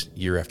 increase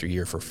year after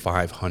year for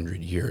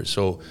 500 years.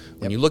 So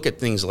when you look at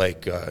things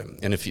like,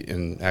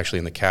 and actually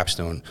in the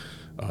capstone,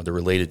 the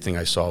related thing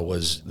I saw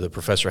was the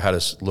professor had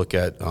us look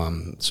at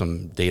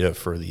some data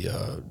for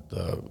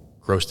the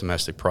gross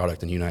domestic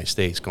product in the United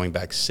States going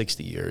back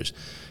 60 years.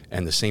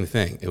 And the same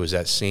thing, it was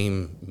that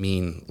same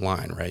mean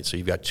line, right? So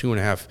you've got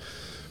 2.5,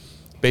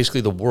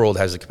 basically the world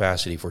has the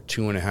capacity for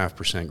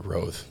 2.5%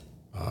 growth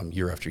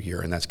year after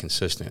year, and that's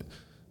consistent.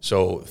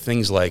 So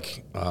things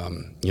like,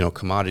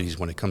 commodities,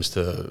 when it comes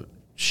to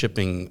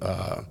shipping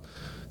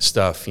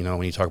stuff,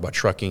 when you talk about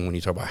trucking, when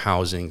you talk about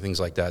housing, things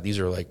like that, these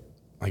are like,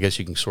 I guess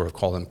you can sort of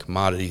call them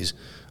commodities,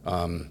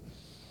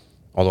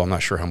 although I'm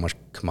not sure how much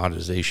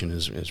commoditization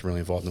is really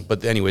involved in.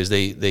 But anyways,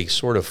 they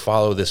sort of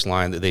follow this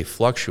line that they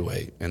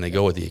fluctuate, and they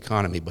go with the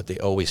economy, but they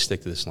always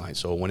stick to this line.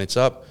 So when it's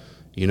up,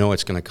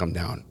 it's going to come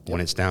down. When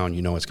it's down,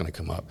 it's going to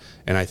come up.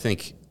 And I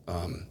think,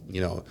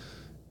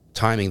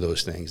 timing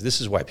those things,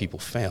 this is why people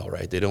fail,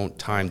 right? They don't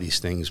time these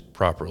things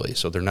properly.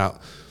 So they're not,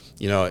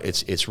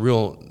 it's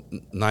real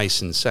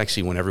nice and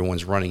sexy when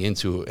everyone's running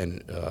into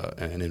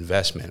an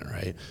investment,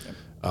 right? Yep.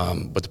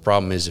 But the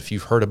problem is, if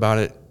you've heard about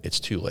it, it's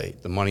too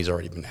late. The money's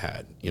already been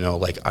had.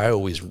 Like I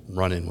always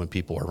run in when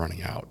people are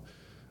running out.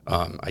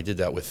 I did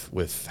that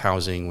with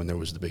housing when there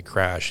was the big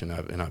crash, and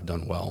I've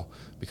done well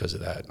because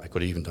of that. I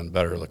could have even done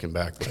better looking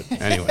back, but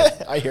anyway.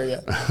 I hear you.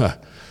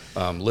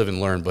 Live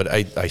and learn, but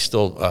I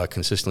still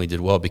consistently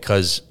did well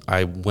because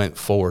I went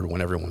forward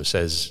when everyone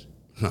says,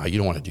 "No, you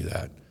don't want to do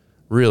that."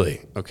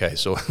 Really? Okay,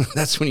 so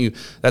that's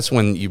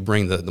when you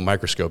bring the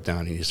microscope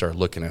down and you start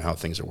looking at how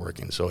things are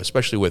working. So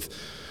especially with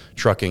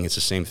trucking, it's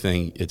the same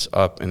thing. It's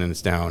up and then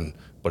it's down,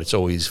 but it's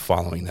always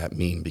following that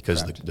mean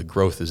because the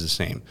growth is the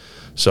same.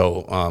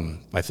 So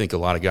I think a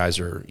lot of guys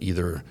are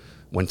either,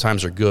 when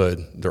times are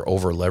good, they're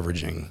over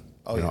leveraging,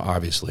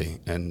 obviously,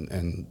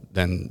 and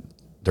then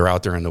they're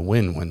out there in the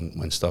wind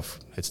when stuff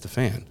hits the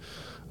fan.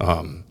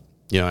 And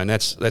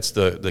that's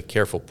the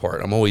careful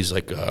part. I'm always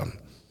like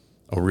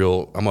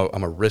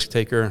I'm a risk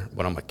taker,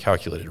 but I'm a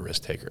calculated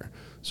risk taker.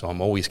 So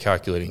I'm always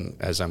calculating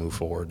as I move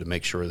forward to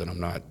make sure that I'm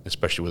not,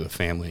 especially with a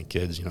family and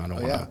kids, I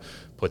don't want to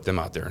put them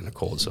out there in the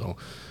cold. So,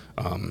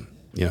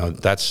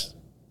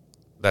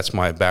 that's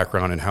my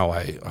background and how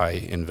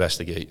I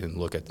investigate and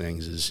look at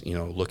things is,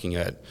 looking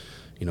at,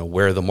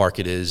 where the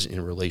market is in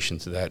relation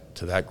to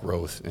that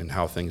growth and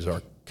how things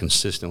are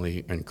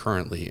consistently and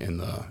currently in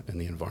the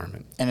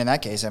environment. And in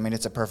that case,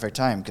 it's a perfect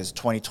time because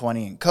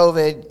 2020 and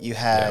COVID, you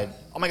had,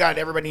 oh my God,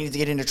 everybody needs to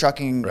get into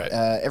trucking. Right.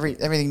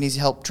 Everything needs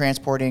help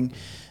transporting.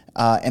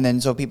 And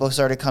then so people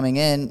started coming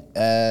in,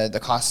 the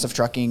costs of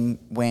trucking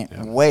went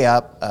way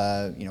up,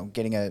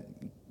 getting a,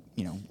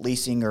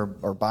 leasing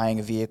or buying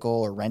a vehicle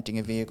or renting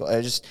a vehicle.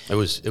 It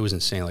was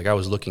insane. Like I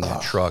was looking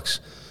at trucks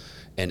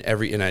and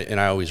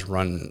I always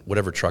run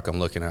whatever truck I'm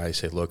looking at. I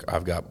say, look,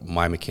 I've got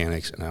my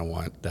mechanics and I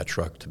want that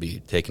truck to be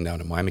taken down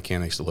to my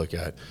mechanics to look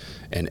at.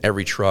 And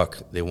every truck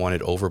they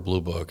wanted over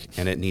Blue Book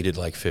and it needed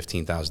like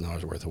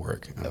 $15,000 worth of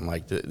work. And I'm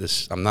like,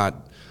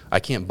 I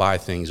can't buy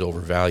things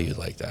overvalued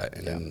like that.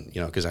 And then,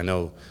 because I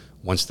know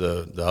once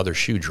the other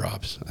shoe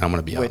drops, I'm going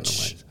to be out in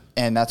the way.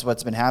 And that's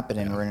what's been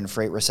happening. Yeah. We're in a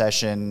freight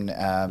recession,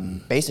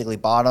 basically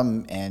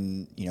bottom,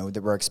 and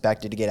that we're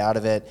expected to get out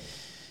of it.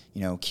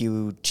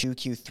 Q2,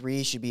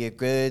 Q3 should be a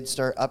good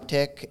start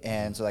uptick,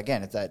 and so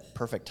again, it's that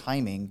perfect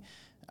timing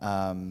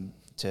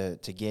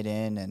to get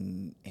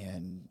in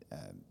and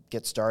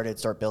get started,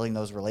 start building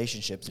those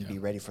relationships, and be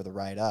ready for the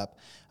ride up.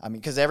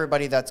 Because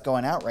everybody that's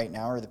going out right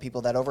now are the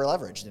people that over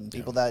leveraged and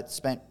people that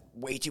spent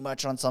way too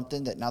much on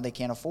something that now they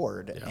can't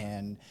afford,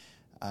 and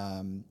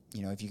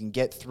if you can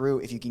get through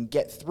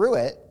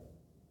it,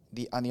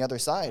 on the other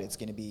side, it's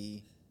going to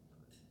be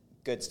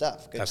good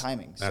stuff, good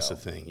timing. That's the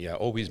thing. Yeah.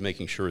 Always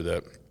making sure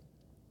that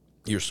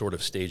you're sort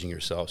of staging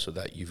yourself so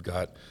that you've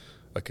got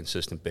a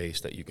consistent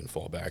base that you can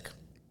fall back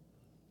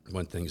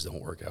when things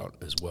don't work out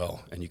as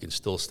well. And you can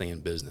still stay in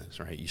business,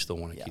 right? You still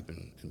want to keep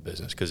in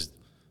business because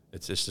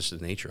it's just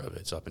the nature of it.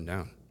 It's up and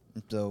down.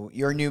 So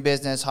your new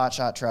business,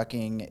 Hotshot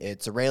Trucking,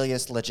 it's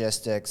Aurelius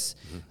Logistics.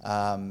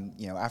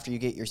 Mm-hmm. After you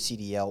get your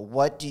CDL,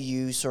 what do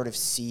you sort of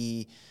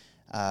see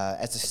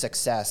as a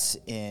success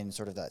in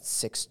sort of that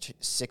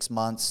 6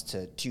 months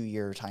to 2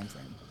 year time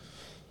frame?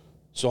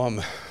 So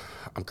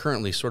I'm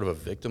currently sort of a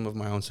victim of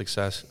my own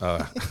success.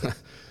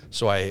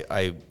 So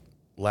I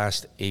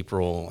last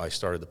April I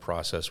started the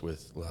process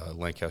with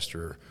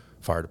Lancaster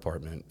Fire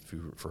Department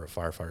for a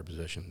firefighter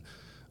position.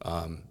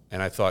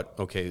 And I thought,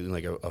 okay,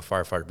 like a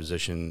firefighter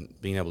position,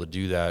 being able to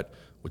do that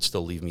would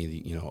still leave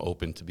me,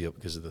 open to be able,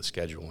 because of the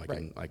schedule.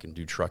 I can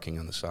do trucking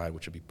on the side,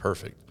 which would be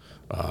perfect.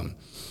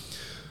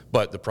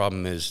 But the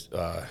problem is,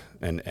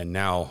 and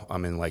now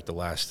I'm in like the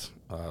last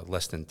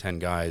less than 10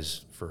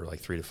 guys for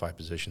like 3 to 5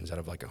 positions out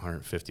of like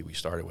 150 we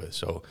started with.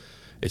 So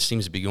it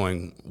seems to be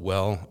going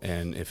well,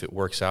 and if it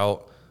works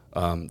out,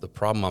 the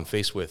problem I'm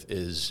faced with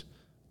is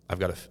I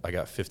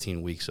got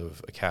 15 weeks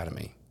of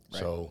academy. Right.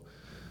 So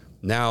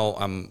now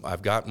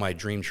I've got my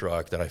dream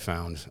truck that I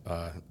found.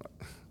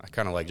 I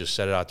kind of like just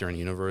set it out there in the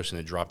universe, and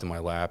it dropped in my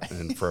lap,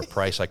 and for a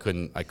price I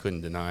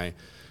couldn't deny.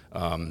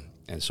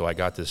 And so I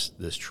got this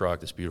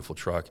truck, this beautiful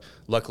truck.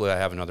 Luckily, I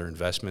have another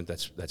investment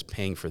that's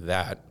paying for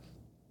that.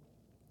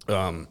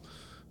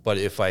 But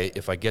if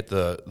I get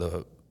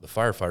the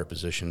firefighter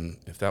position,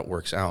 if that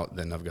works out,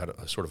 then I've got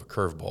a sort of a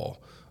curveball,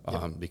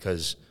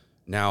 because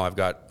now I've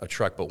got a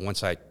truck, but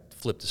once I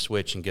flip the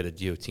switch and get a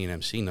DOT and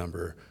MC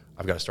number,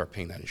 I've got to start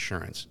paying that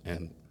insurance.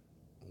 And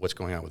what's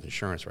going on with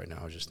insurance right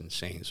now is just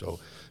insane. So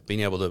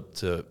being able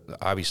to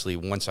obviously,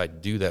 once I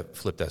do that,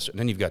 flip that, and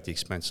then you've got the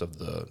expense of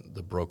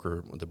the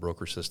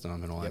broker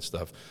system and all that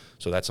stuff.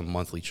 So that's a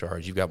monthly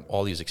charge. You've got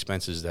all these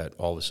expenses that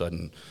all of a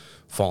sudden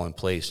fall in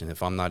place. And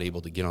if I'm not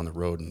able to get on the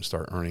road and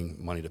start earning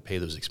money to pay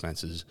those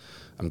expenses,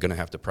 I'm going to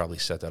have to probably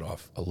set that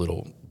off a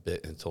little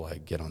bit until I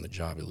get on the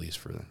job, at least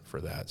for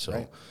that.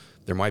 So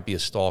there might be a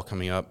stall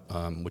coming up,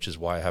 which is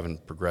why I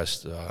haven't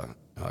progressed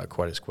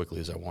quite as quickly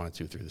as I wanted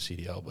to through the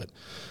CDL. But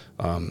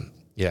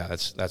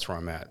that's where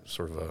I'm at.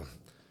 Sort of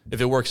if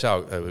it works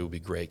out, it would be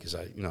great, because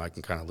I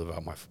can kind of live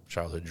out my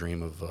childhood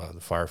dream of the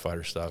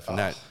firefighter stuff,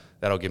 and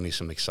that'll give me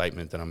some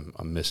excitement that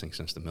I'm missing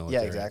since the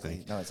military. Yeah,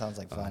 exactly. No, it sounds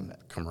like fun.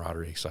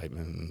 Camaraderie,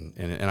 excitement,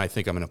 and I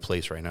think I'm in a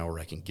place right now where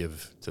I can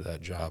give to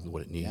that job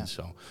what it needs. Yeah.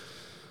 So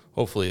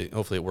hopefully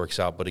it works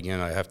out. But again,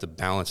 I have to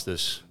balance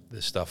this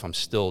stuff. I'm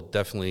still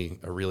definitely,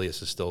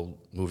 Aurelius is still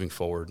moving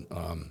forward.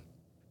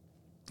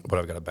 But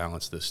I've got to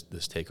balance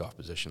this takeoff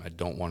position. I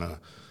don't want to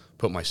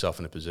put myself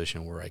in a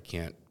position where I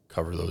can't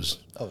cover those.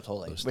 Oh,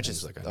 totally. Those Which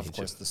is, of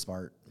course, the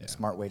smart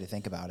way to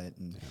think about it.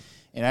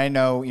 And I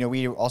know,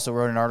 we also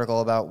wrote an article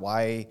about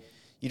why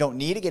you don't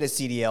need to get a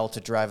CDL to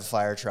drive a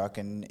fire truck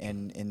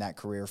in that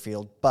career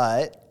field,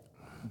 but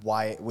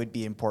why it would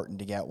be important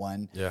to get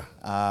one. Yeah.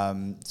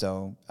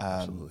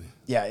 Absolutely.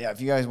 Yeah.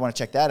 If you guys want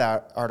to check that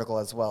out article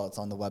as well, it's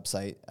on the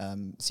website,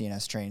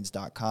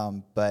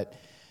 cnstrains.com. But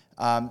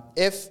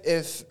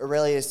if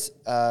Aurelius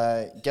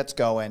gets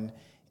going,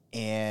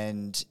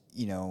 and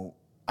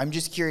I'm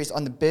just curious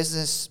on the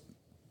business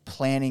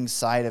planning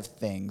side of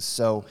things.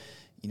 So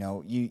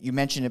You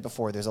mentioned it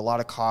before. There's a lot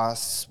of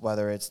costs,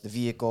 whether it's the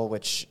vehicle,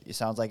 which it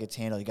sounds like it's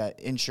handled. You got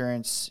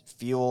insurance,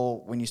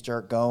 fuel when you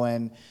start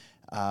going,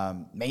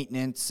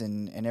 maintenance,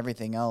 and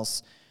everything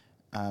else.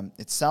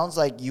 It sounds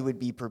like you would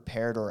be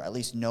prepared, or at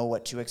least know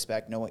what to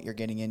expect, know what you're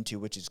getting into,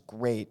 which is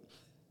great.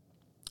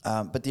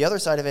 But the other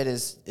side of it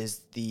is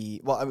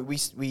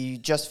we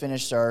just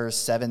finished our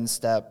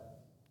 7-step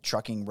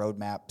trucking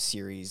roadmap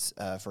series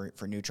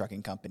for new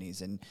trucking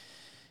companies, and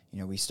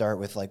we start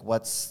with like,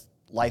 what's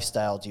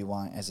lifestyle do you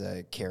want as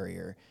a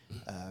carrier,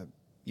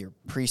 your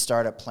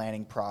pre-startup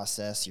planning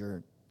process,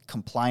 your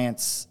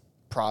compliance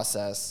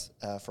process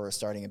for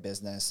starting a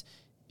business,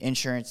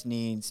 insurance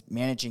needs,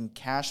 managing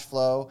cash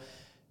flow,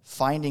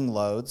 finding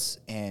loads,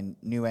 and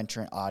new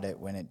entrant audit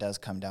when it does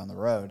come down the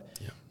road.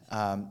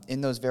 Yeah.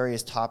 In those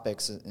various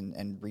topics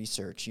and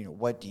research,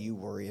 what do you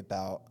worry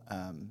about,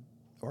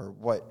 or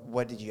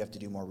what did you have to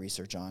do more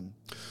research on?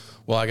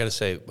 Well, I got to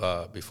say,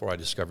 before I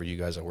discovered you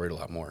guys, I worried a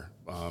lot more.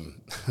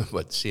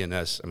 But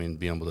CNS,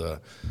 being able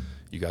to,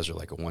 you guys are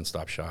like a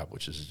one-stop shop,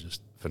 which is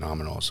just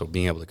phenomenal. So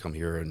being able to come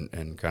here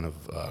and kind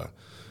of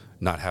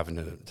not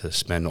having to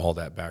spend all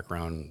that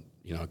background,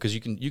 because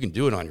you can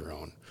do it on your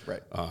own,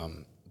 right?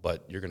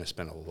 But you're going to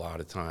spend a lot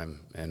of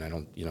time, and I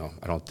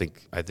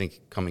think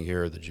coming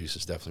here, the juice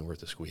is definitely worth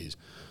the squeeze.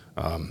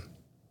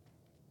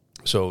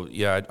 So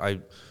yeah,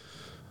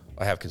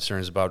 I have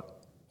concerns about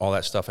all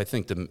that stuff. I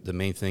think the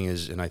main thing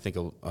is, and I think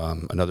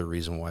another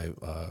reason why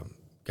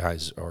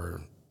guys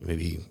are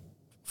maybe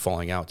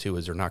falling out too,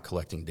 is they're not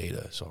collecting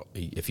data. So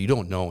if you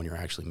don't know when you're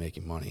actually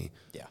making money,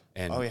 yeah,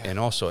 and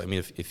also,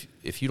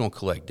 if you don't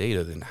collect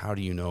data, then how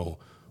do you know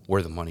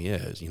where the money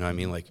is?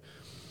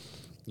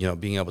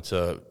 Being able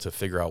to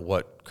figure out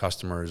what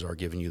customers are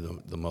giving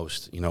you the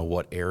most,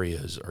 what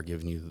areas are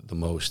giving you the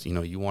most.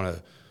 You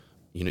want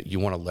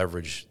to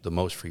leverage the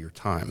most for your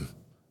time,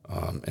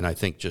 and I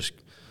think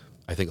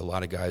a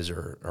lot of guys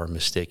are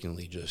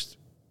mistakenly just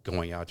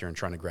going out there and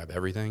trying to grab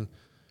everything.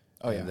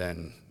 And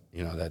then,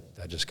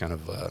 that just kind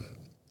of,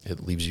 it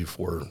leaves you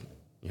for,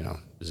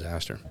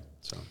 disaster.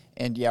 So.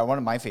 And yeah, one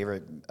of my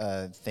favorite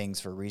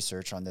things for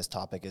research on this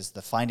topic is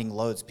the finding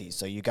loads piece.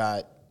 So you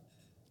got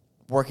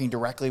working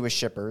directly with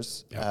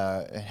shippers,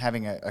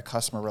 having a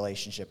customer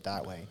relationship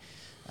that way,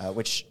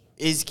 which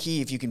is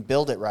key if you can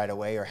build it right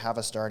away or have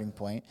a starting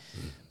point.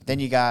 Mm-hmm. Then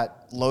you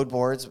got load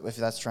boards, if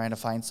that's trying to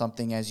find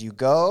something as you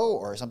go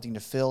or something to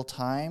fill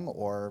time,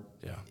 or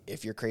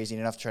if you're crazy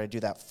enough to try to do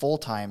that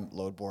full-time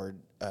load board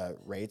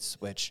rates,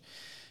 which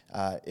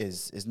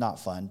is not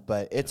fun,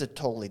 but it's a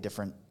totally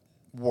different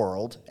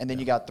world. And then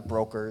you got the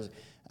brokers,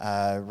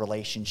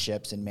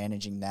 relationships and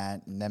managing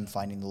that, and them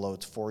finding the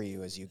loads for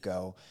you as you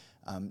go.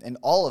 And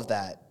all of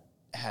that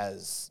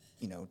has,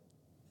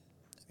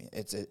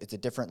 it's a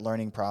different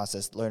learning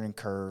process, learning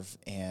curve,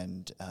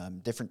 and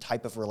different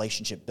type of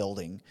relationship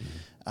building.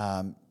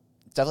 Mm-hmm.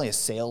 It's definitely a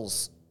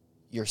sales,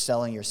 you're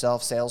selling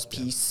yourself, sales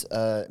piece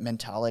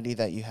mentality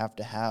that you have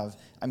to have.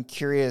 I'm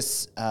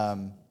curious,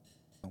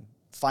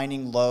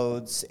 finding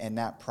loads and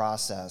that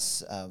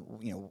process.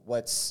 You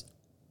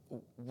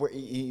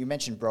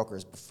mentioned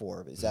brokers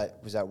before.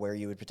 Was that where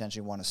you would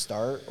potentially want to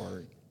start,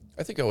 or?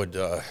 I think I would.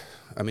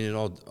 It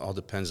all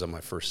depends on my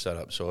first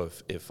setup. So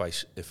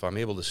if I'm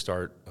able to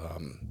start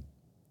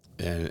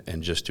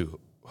and just do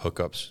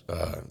hookups,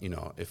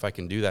 if I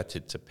can do that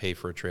to pay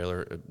for a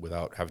trailer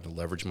without having to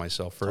leverage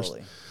myself first,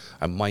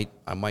 totally.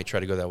 I might try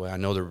to go that way. I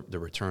know the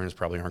returns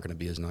probably aren't going to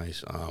be as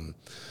nice.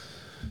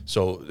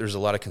 So there's a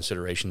lot of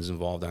considerations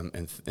involved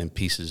and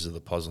pieces of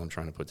the puzzle I'm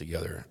trying to put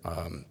together.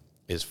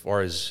 As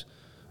far as,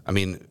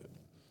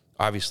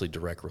 obviously,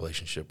 direct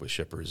relationship with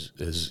shippers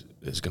is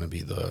going to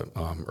be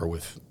or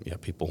with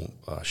people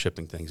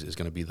shipping things is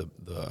going to be the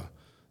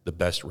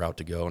best route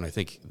to go. And I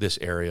think this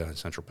area in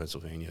central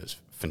Pennsylvania is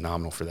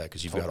phenomenal for that,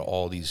 because you've got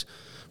all these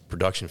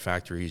production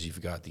factories.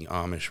 You've got the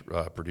Amish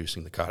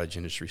producing the cottage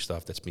industry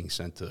stuff that's being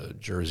sent to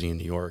Jersey and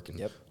New York.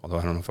 And although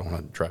I don't know if I want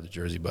to drive to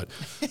Jersey, but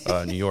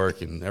New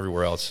York and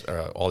everywhere else,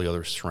 all the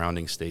other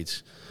surrounding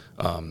states.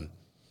 So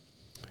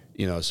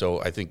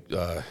I think,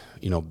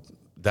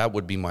 that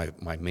would be my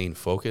main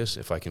focus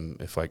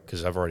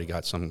because I've already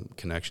got some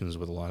connections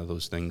with a lot of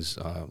those things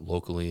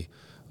locally.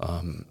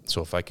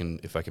 So if I can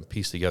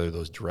piece together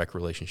those direct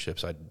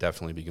relationships, I'd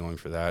definitely be going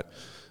for that.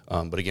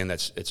 But again,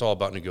 it's all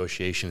about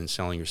negotiation and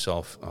selling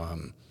yourself.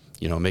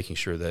 Making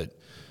sure that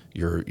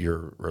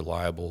you're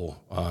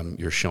reliable.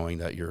 You're showing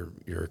that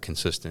you're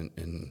consistent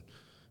and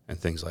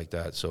things like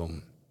that. So,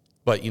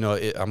 but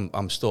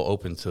I'm still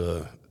open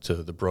to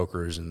the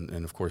brokers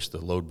and of course the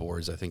load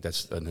boards. I think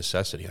that's a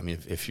necessity.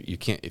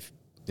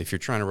 If you're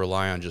trying to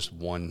rely on just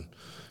one,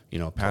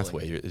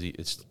 pathway, totally.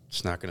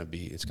 It's not going to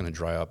be. It's going to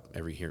dry up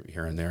every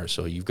here and there.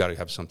 So you've got to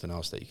have something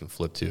else that you can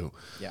flip to.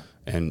 Yeah.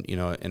 And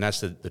and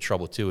that's the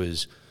trouble too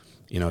is,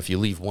 if you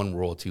leave one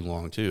world too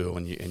long too,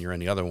 and you're in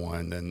the other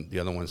one, then the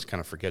other one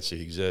kind of forgets you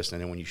exist.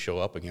 And then when you show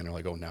up again, they're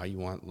like, oh, now you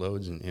want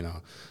loads, and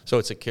So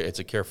it's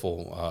a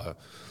careful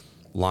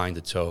line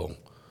to toe.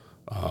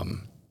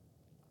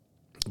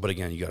 But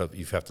again, you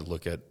have to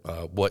look at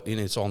and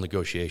it's all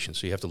negotiation.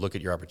 So you have to look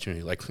at your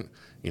opportunity. Like,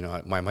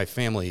 my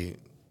family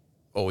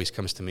always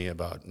comes to me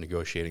about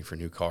negotiating for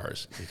new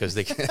cars because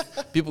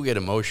people get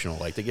emotional.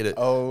 Like they get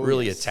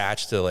really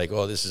attached to like,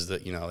 oh, this is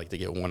like they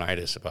get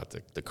one-itis about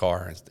the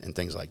car and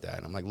things like that.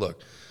 And I'm like,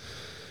 look,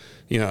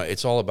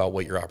 it's all about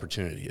what your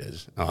opportunity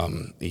is.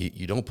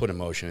 You don't put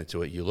emotion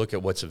into it. You look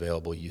at what's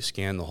available. You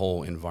scan the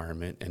whole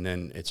environment, and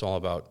then it's all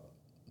about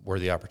where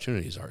the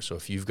opportunities are. So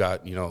if you've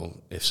got,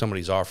 if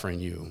somebody's offering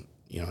you,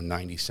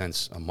 90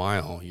 cents a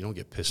mile, you don't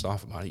get pissed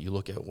off about it. You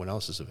look at what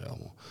else is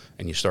available,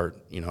 and you start,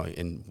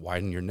 and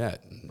widen your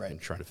net and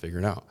try to figure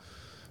it out.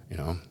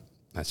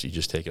 You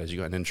just take it as you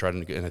go, and then try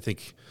to. And I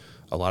think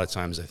a lot of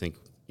times,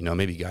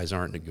 maybe guys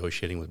aren't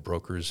negotiating with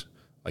brokers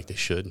like they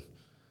should.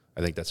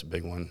 I think that's a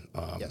big one.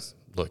 Yes.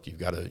 Look, you've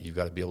got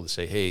to be able to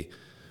say, hey,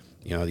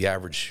 the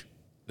average.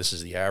 This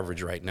is the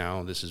average right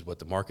now. This is what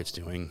the market's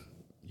doing.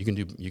 You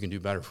can do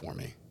better for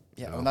me.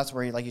 Yeah, and that's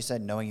where, like you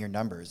said, knowing your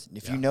numbers.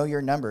 If you know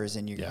your numbers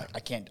and you're like, I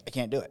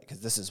can't do it because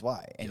this is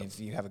why. And if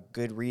you have a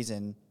good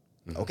reason,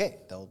 okay,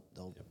 they'll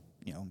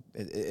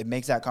it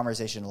makes that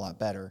conversation a lot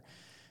better.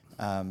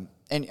 And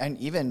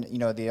even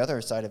the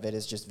other side of it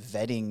is just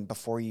vetting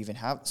before you even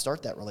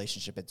start that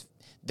relationship.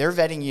 They're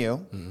vetting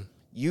you. Mm-hmm.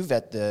 You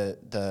vet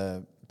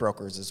the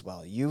brokers as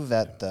well. You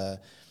vet the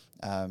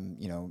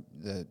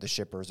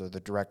shippers or the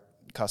direct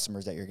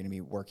customers that you're going to be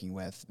working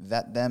with.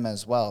 Vet them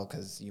as well,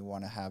 because you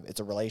want to have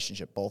it's a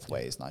relationship both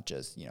ways, not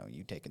just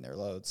you taking their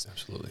loads.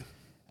 Absolutely.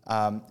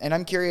 And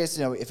I'm curious,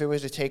 if it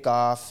was to take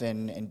off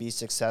and be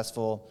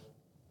successful,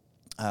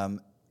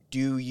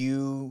 do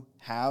you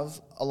have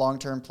a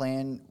long-term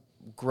plan,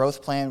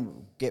 growth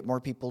plan, get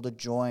more people to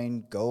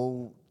join,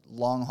 go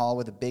long haul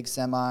with a big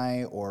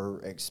semi,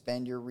 or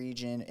expand your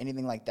region,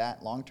 anything like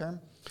that long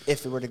term,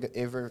 if it were to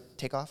ever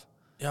take off?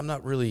 Yeah, I'm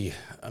not really.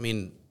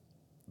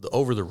 The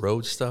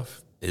over-the-road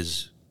stuff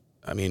is,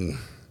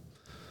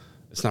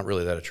 it's not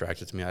really that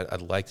attractive to me.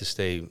 I'd like to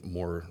stay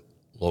more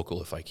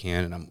local if I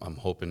can, and I'm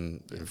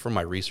hoping, and from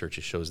my research,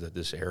 it shows that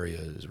this area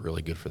is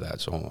really good for that.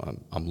 So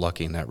I'm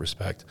lucky in that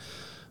respect.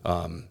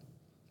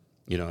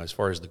 As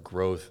far as the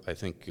growth, I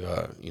think,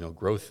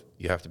 growth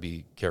you have to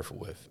be careful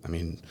with.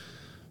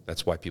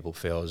 That's why people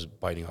fail, is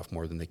biting off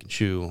more than they can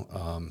chew.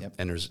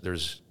 And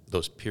there's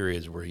those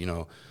periods where,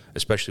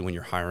 especially when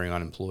you're hiring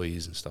on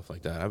employees and stuff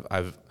like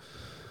that.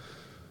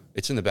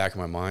 It's in the back of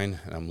my mind,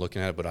 and I'm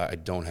looking at it, but I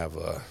don't have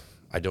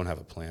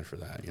a plan for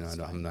that.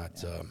 I'm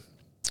not.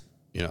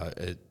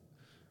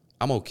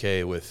 I'm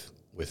okay with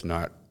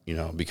not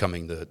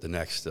becoming the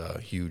next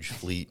huge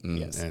fleet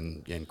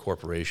and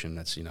corporation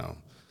that's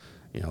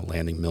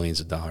landing millions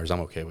of dollars. I'm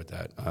okay with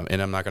that,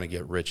 and I'm not going to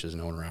get rich as an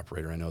owner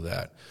operator. I know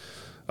that.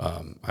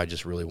 I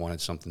just really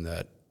wanted something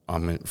that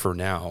for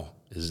now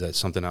is that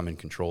something I'm in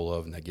control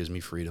of and that gives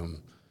me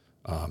freedom,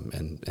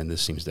 and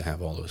this seems to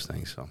have all those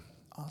things. So.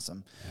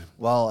 Awesome. Yeah.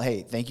 Well,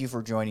 hey, thank you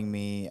for joining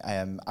me.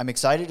 I'm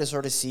excited to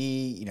sort of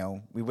see,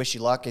 we wish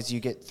you luck as you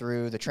get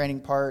through the training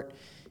part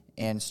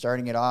and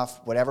starting it off,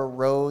 whatever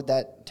road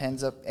that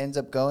ends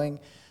up going.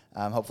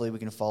 Hopefully we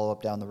can follow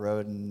up down the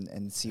road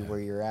and see where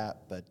you're at,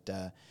 but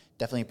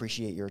definitely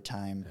appreciate your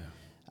time.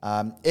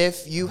 Yeah.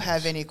 If you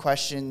have any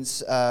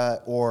questions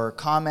or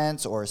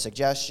comments or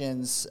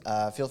suggestions,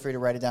 feel free to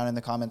write it down in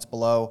the comments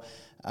below,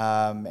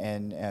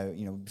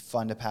 and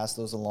fun to pass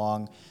those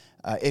along.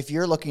 If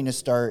you're looking to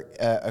start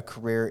a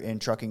career in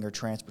trucking or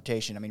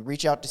transportation,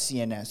 reach out to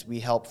CNS. We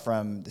help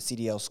from the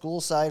CDL school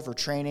side for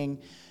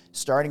training,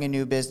 starting a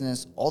new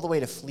business, all the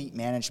way to fleet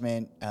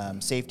management,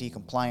 safety,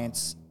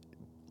 compliance,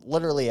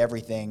 literally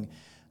everything.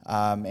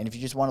 And if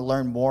you just want to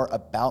learn more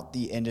about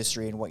the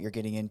industry and what you're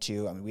getting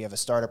into, we have a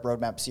startup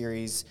roadmap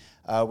series,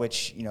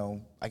 which,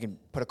 I can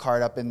put a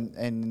card up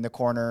in the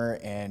corner,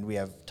 and we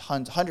have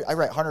I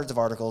write hundreds of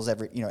articles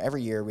every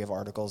year. We have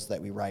articles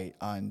that we write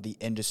on the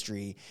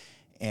industry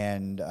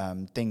and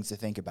things to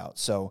think about.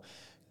 So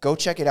go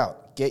check it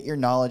out. Get your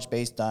knowledge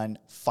base done.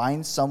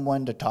 Find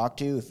someone to talk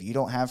to. If you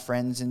don't have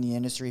friends in the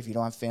industry, if you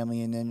don't have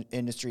family in the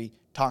industry,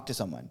 talk to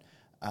someone.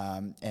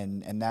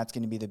 And that's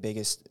going to be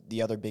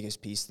the other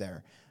biggest piece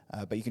there.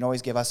 But you can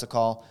always give us a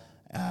call,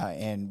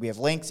 and we have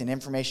links and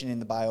information in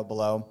the bio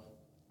below.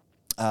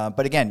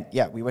 But again,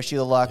 we wish you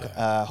the luck.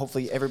 Yeah.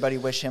 Hopefully everybody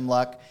wish him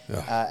luck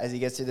as he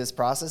gets through this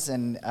process.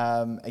 And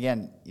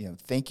again,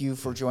 thank you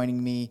for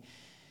joining me.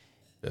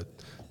 Yeah.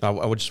 Now,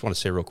 I would just want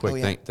to say real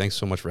quick, thanks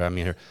so much for having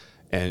me here.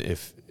 And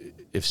if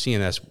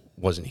CNS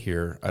wasn't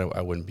here,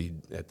 I wouldn't be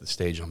at the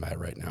stage I'm at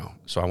right now.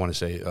 So I want to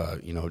say,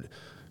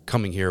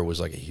 coming here was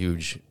like a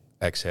huge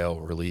exhale,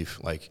 relief.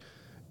 Like,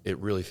 it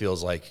really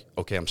feels like,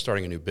 okay, I'm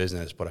starting a new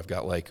business, but I've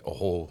got like a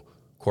whole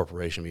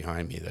corporation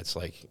behind me that's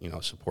like,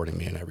 supporting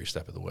me in every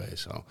step of the way.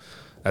 So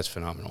that's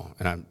phenomenal.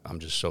 And I'm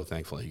just so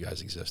thankful that you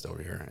guys exist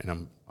over here. And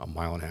I'm a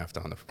mile and a half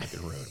down the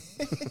freaking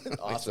road.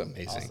 Awesome.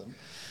 It's amazing. Awesome.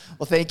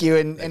 Well, thank you.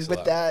 And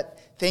with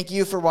that, thank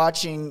you for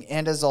watching.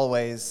 And as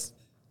always,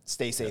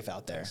 stay safe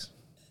out there.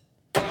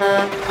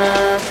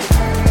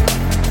 Thanks.